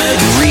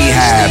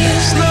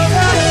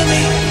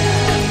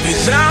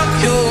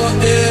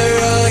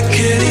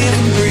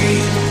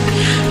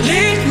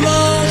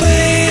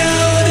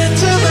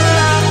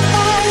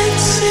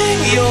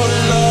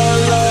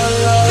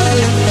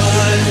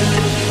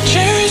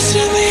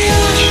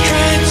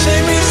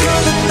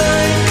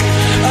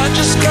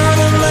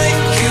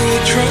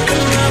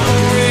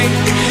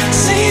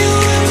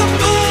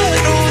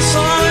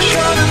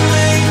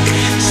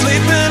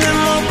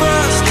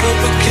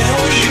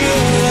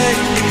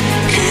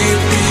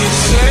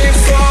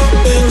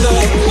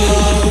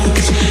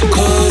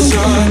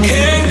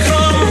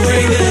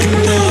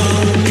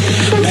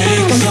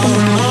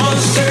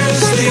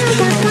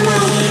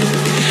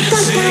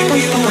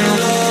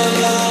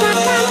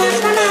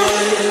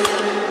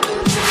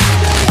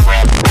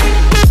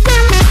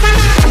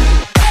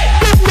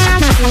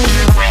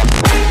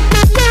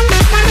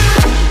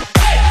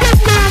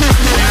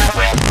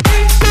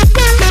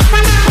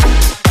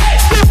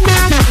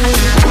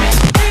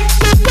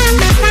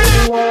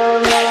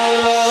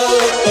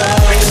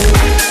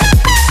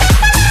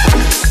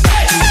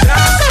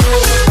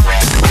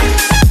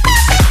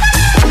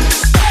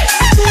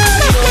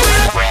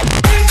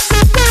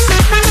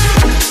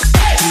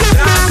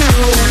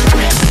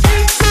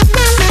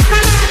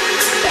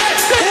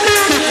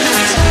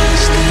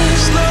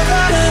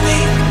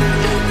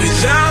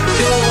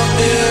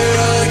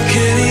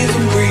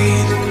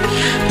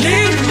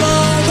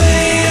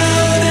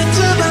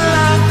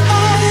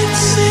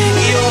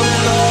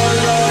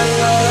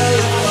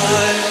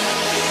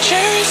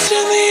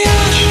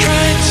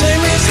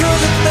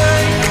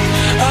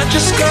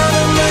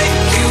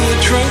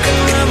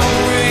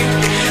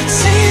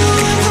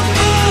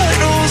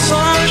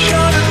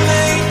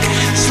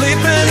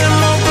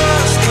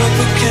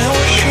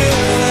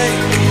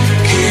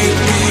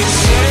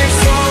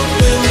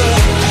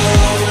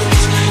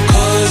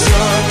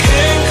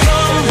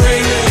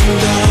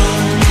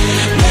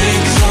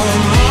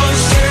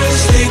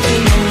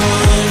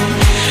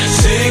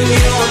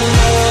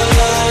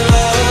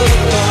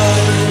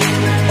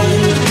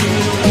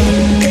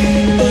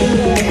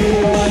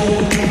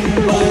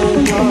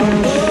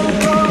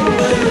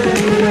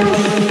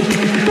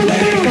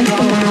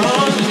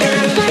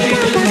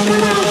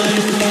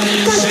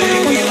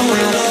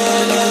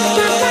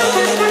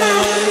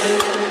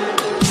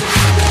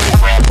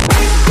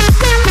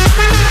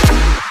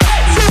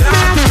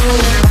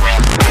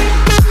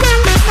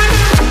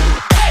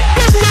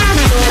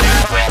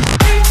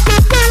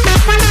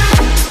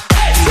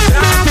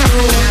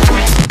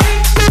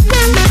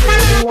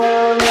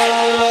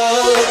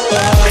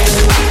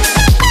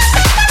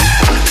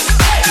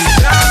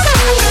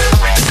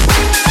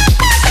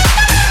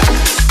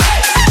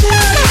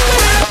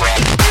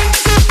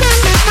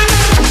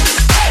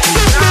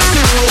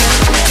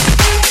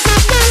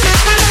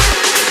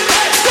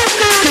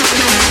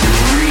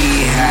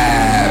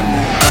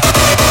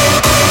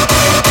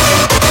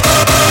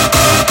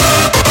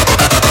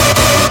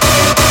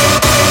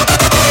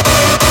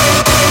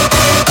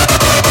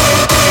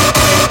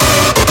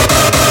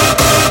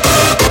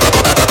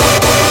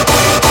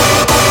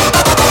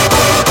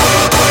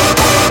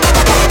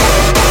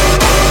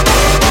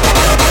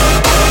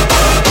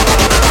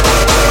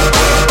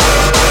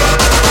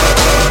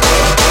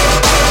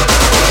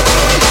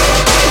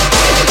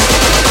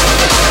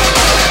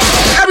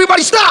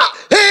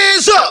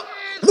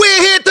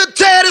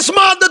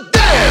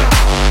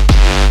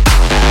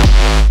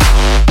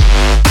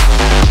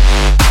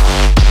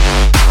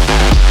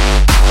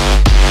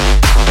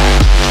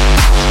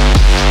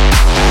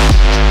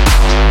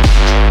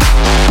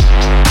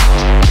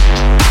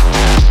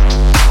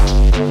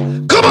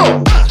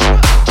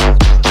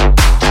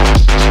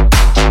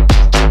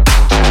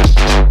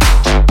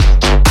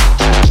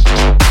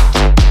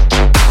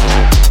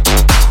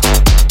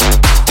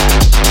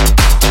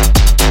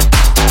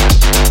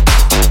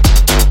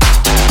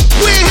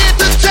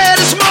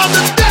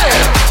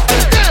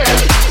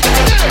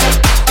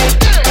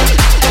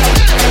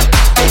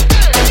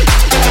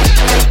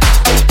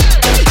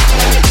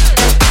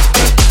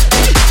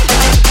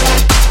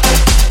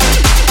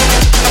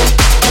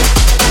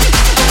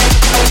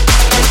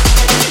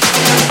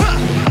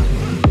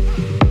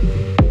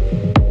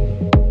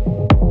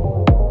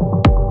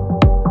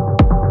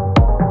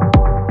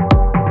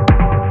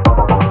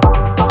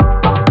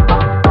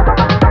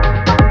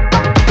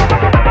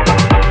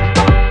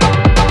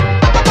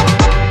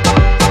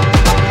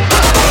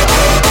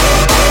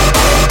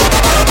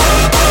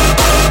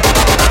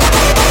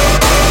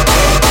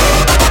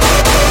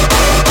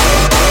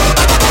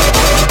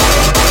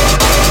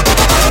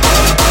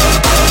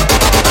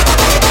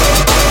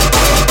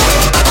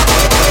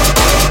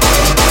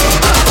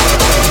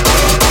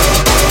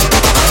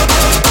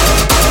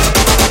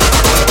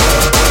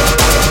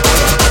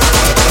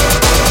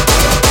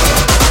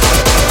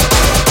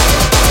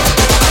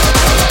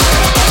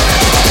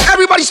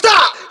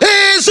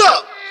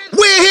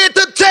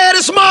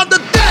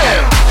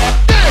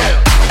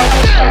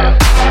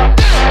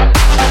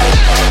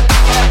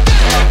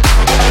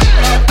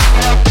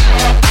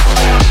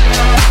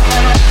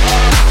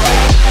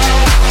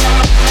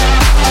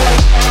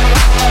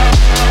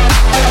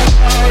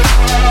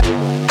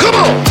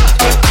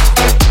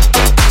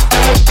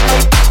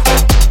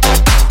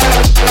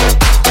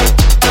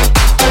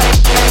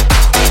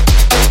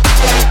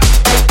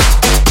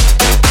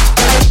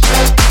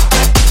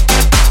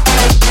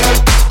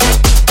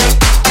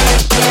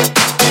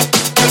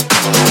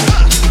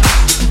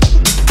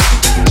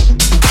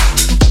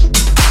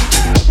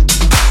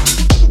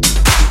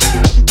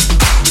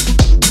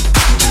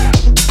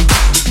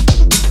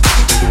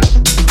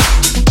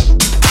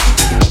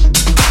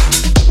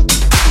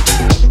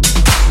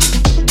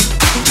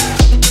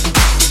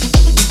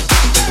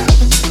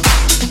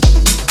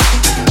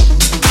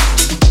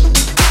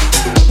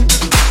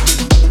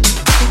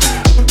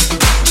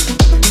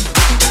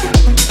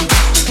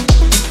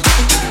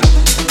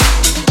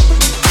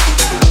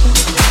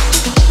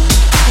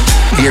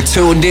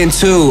 tuned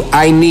into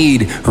I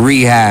Need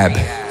Rehab.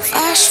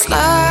 Flash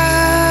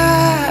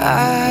flood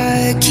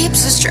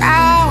keeps us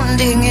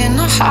drowning in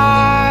our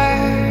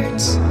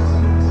hearts.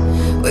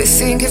 We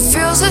think it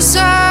fills us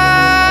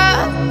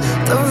up.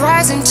 The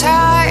rising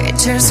tide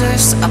tears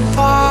us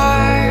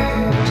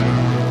apart.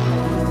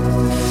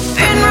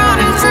 Been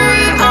running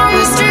free on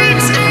the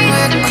streets and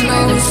we're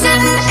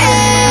closing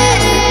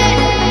in.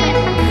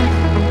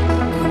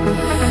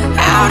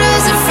 How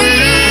does it feel?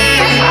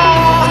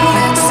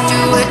 Let's do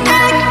it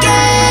again.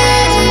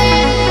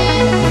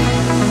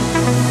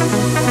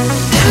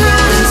 Been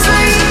running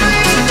free,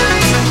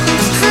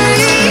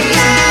 free,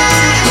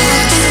 yeah.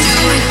 Let's do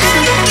it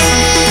again.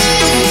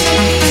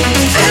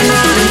 Been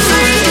running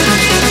free,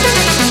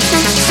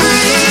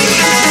 free,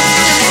 yeah.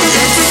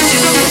 Let's do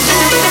it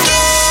again.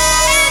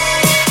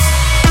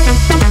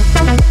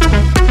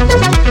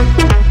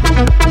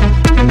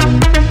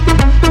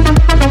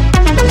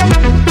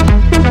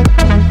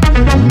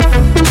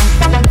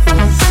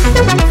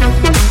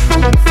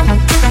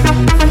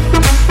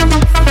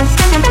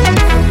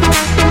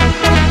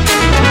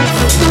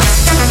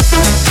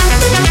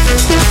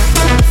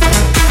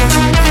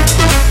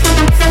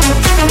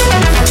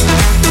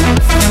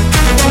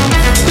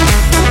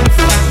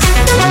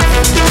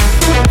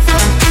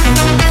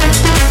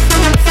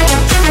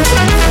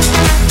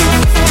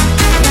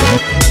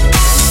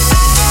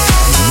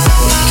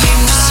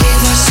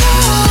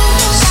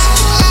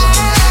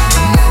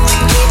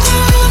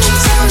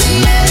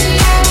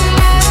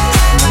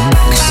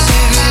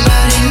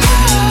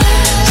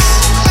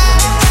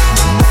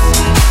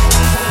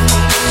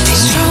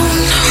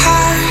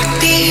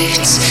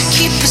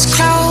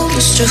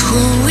 To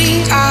who we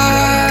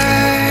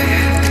are.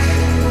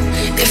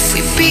 If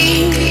we be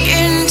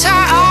in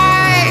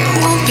time,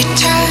 we'll be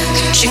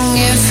touching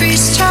every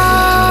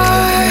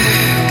star.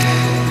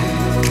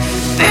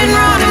 Been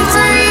running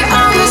free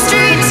on the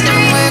streets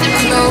and we're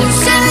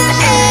closing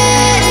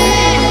in.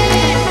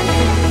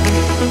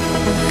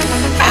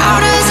 How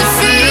does it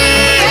feel?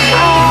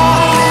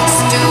 Let's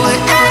do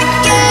it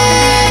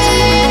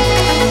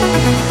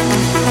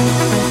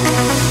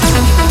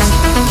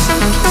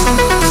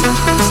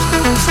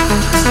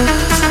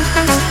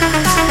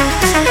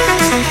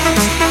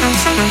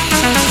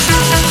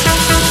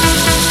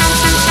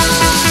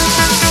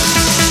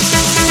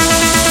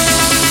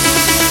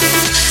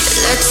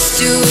Let's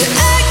do it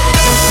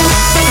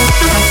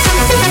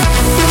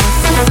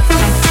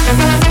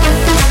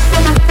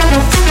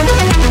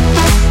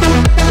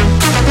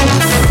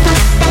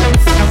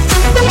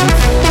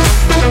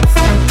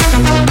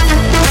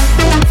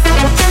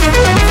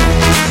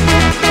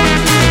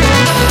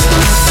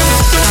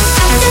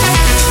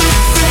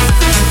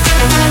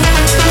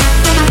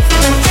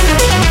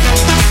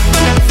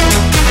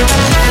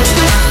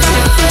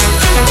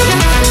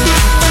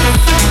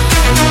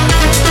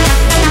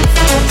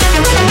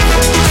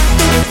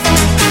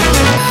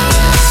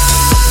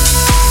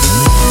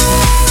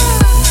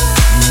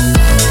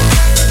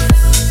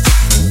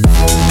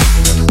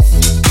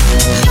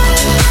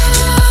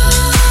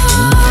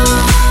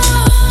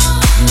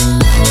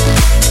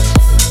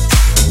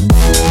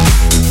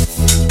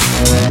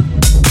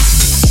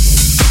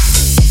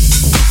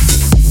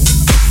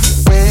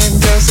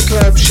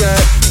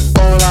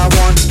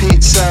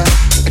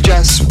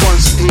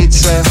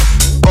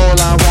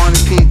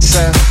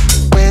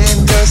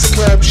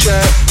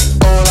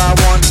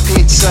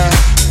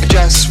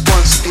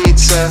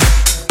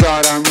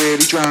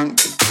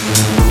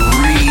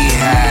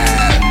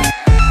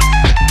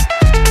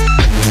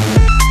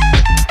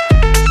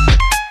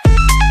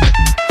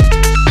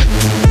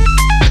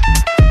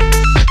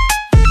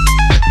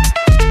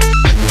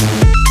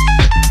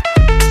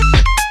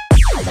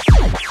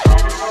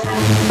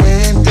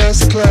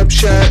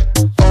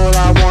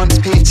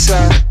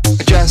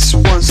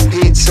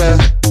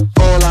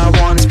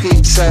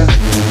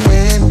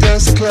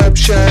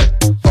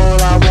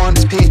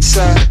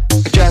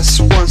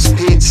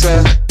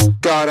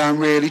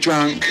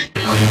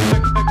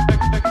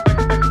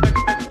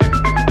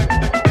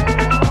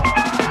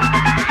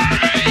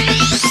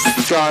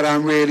God,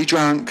 I'm really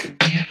drunk.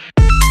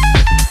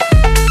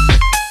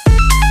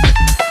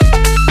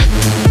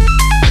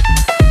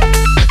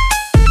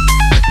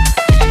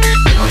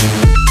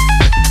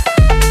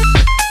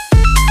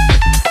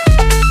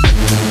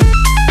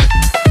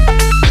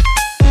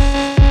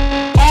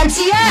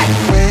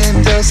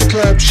 When does the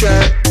club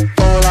shut?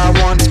 All I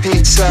want is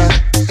pizza.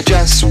 I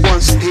just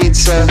want some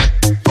pizza.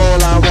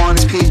 All I want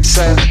is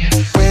pizza.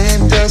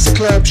 When does the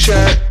club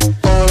shut?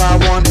 All I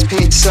want is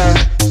pizza.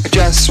 I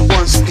just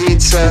want some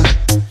pizza.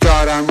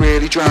 God, I'm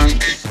really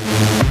drunk.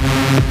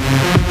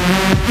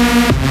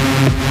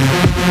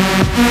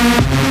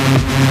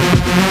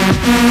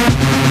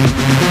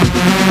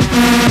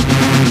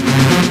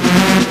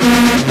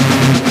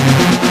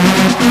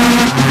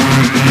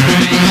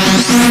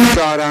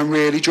 God, I'm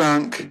really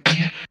drunk.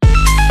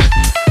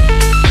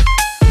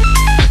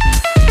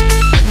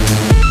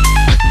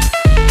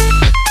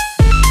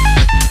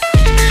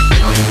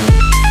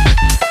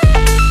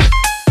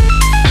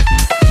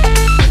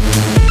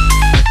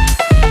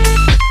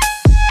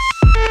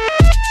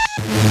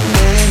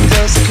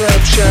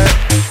 club shirt.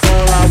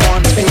 All I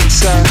want is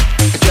pizza.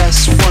 I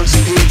just want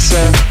some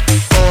pizza.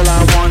 All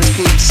I want is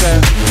pizza.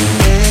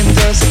 Name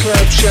does the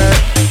club shirt.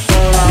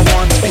 All I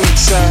want is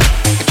pizza.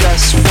 I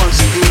just want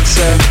some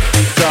pizza.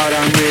 God,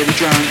 I'm really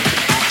drunk.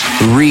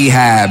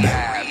 Rehab.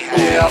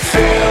 Yeah, I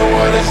feel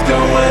what it's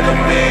doing to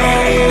me,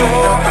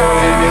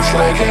 and it's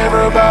like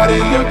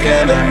everybody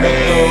looking at me.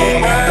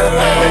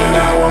 And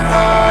now I'm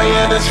high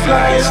and as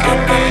fly as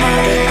can be.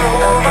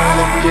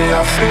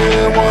 Yeah, I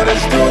feel what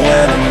it's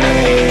doing to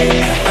me.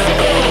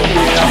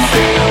 Yeah, I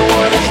feel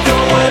what it's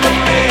doing to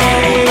me.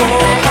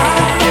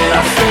 Yeah,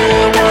 I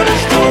feel what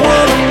it's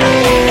doing to me.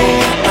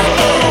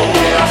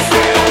 Yeah, I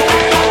feel.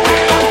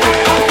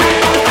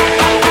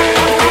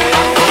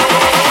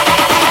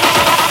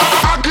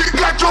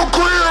 Got your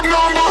crib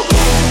number.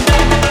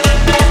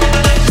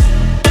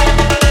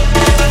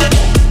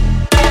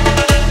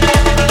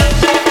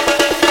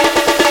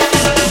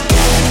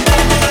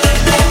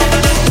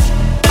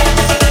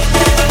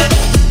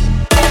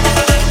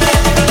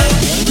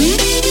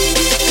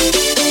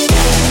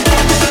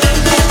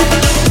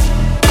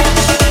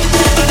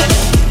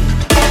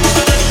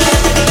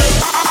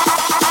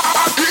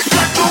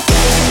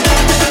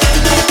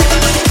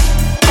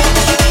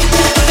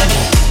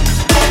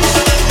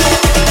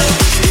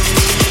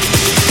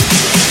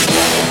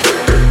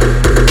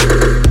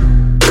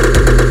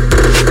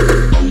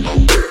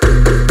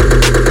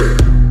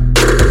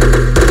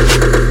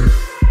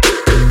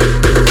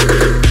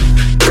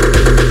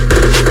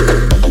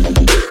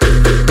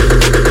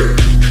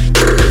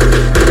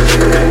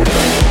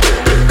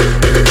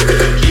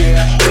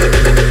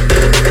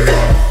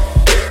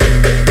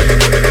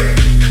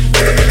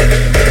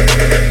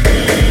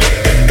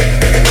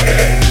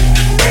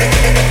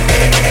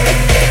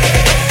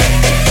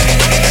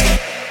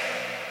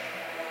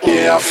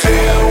 I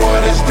feel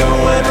what it's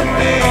doing to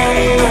me,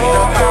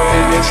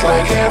 and it's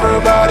like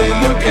everybody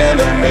looking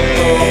at me.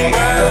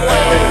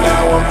 And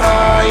now I'm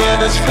high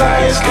and as fly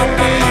as can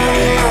be.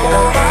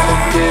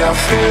 Yeah, I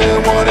feel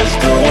what it's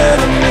doing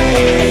to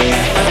me.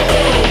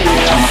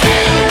 Yeah, I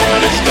feel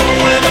what it's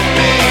doing to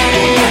me.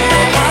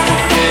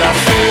 Yeah, I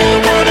feel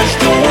what it's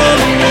doing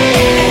to me.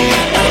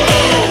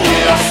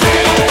 Yeah, I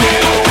feel.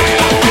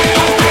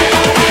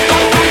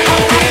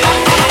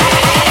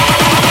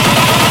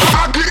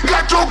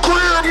 Got your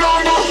crib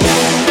number.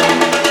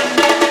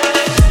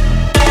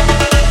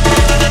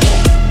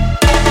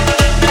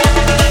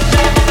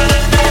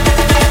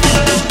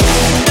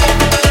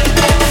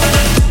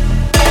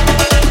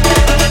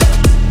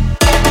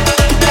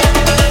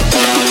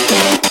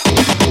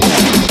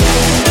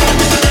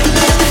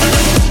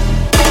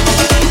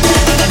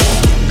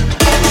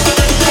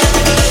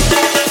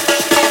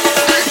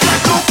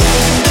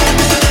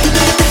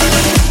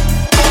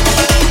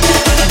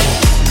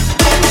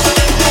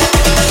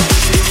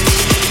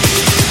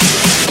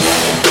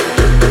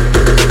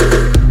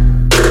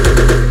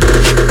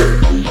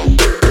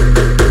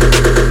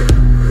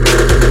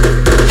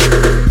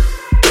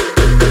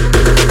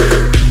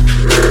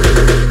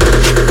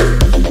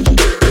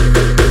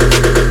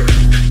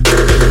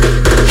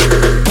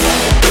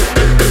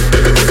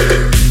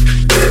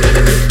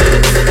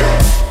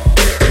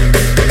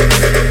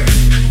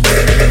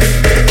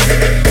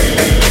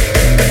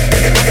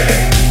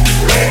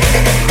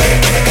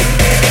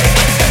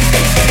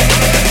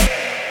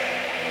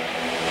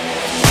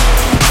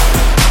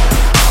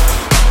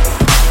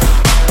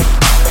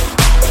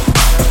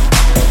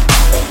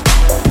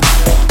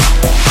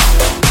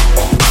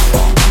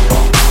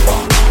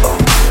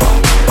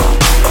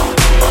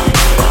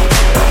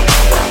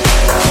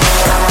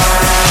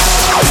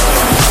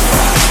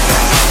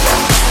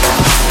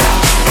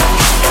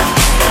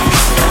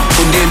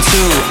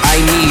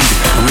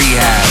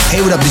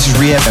 Hey, what up? This is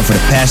Rehab, and for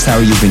the past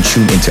hour, you've been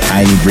tuned into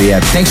I Need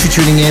Rehab. Thanks for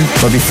tuning in.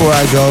 But before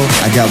I go,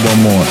 I got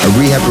one more. A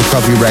Rehab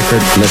recovery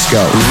record. Let's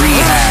go.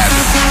 Rehab.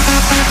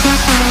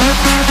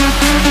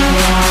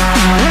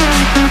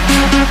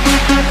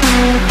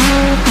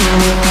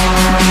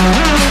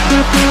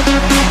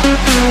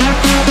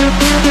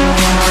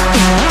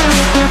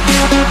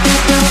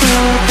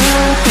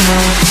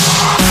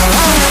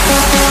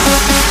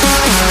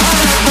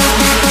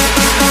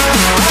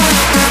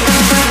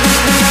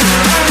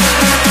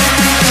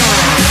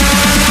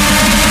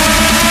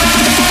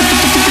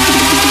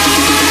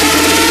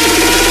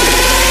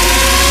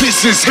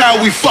 This is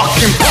how we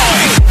fucking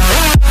party.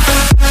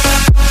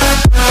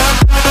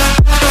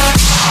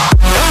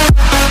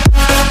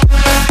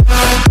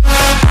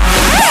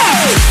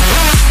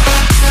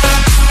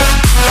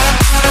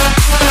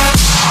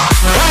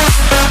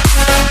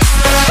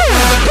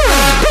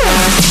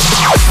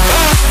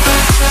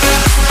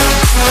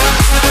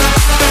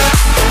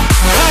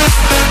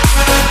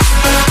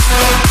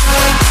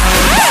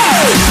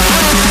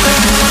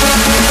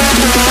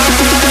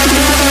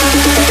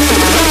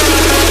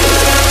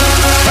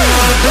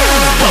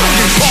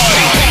 Fucking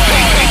party.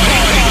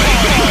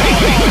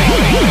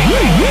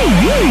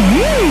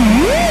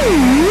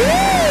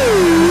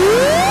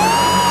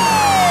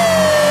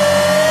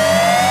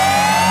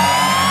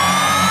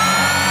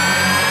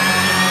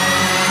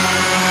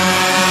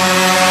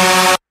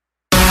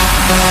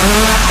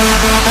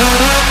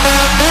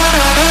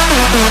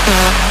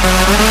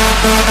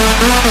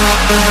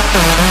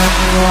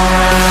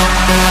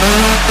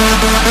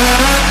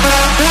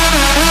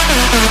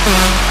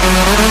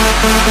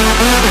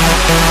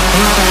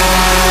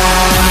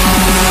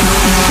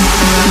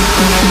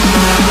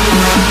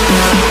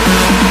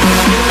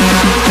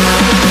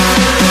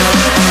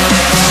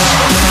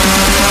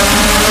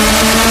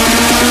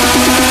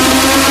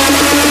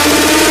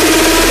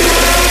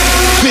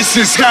 This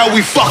is how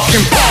we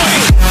fucking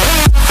party.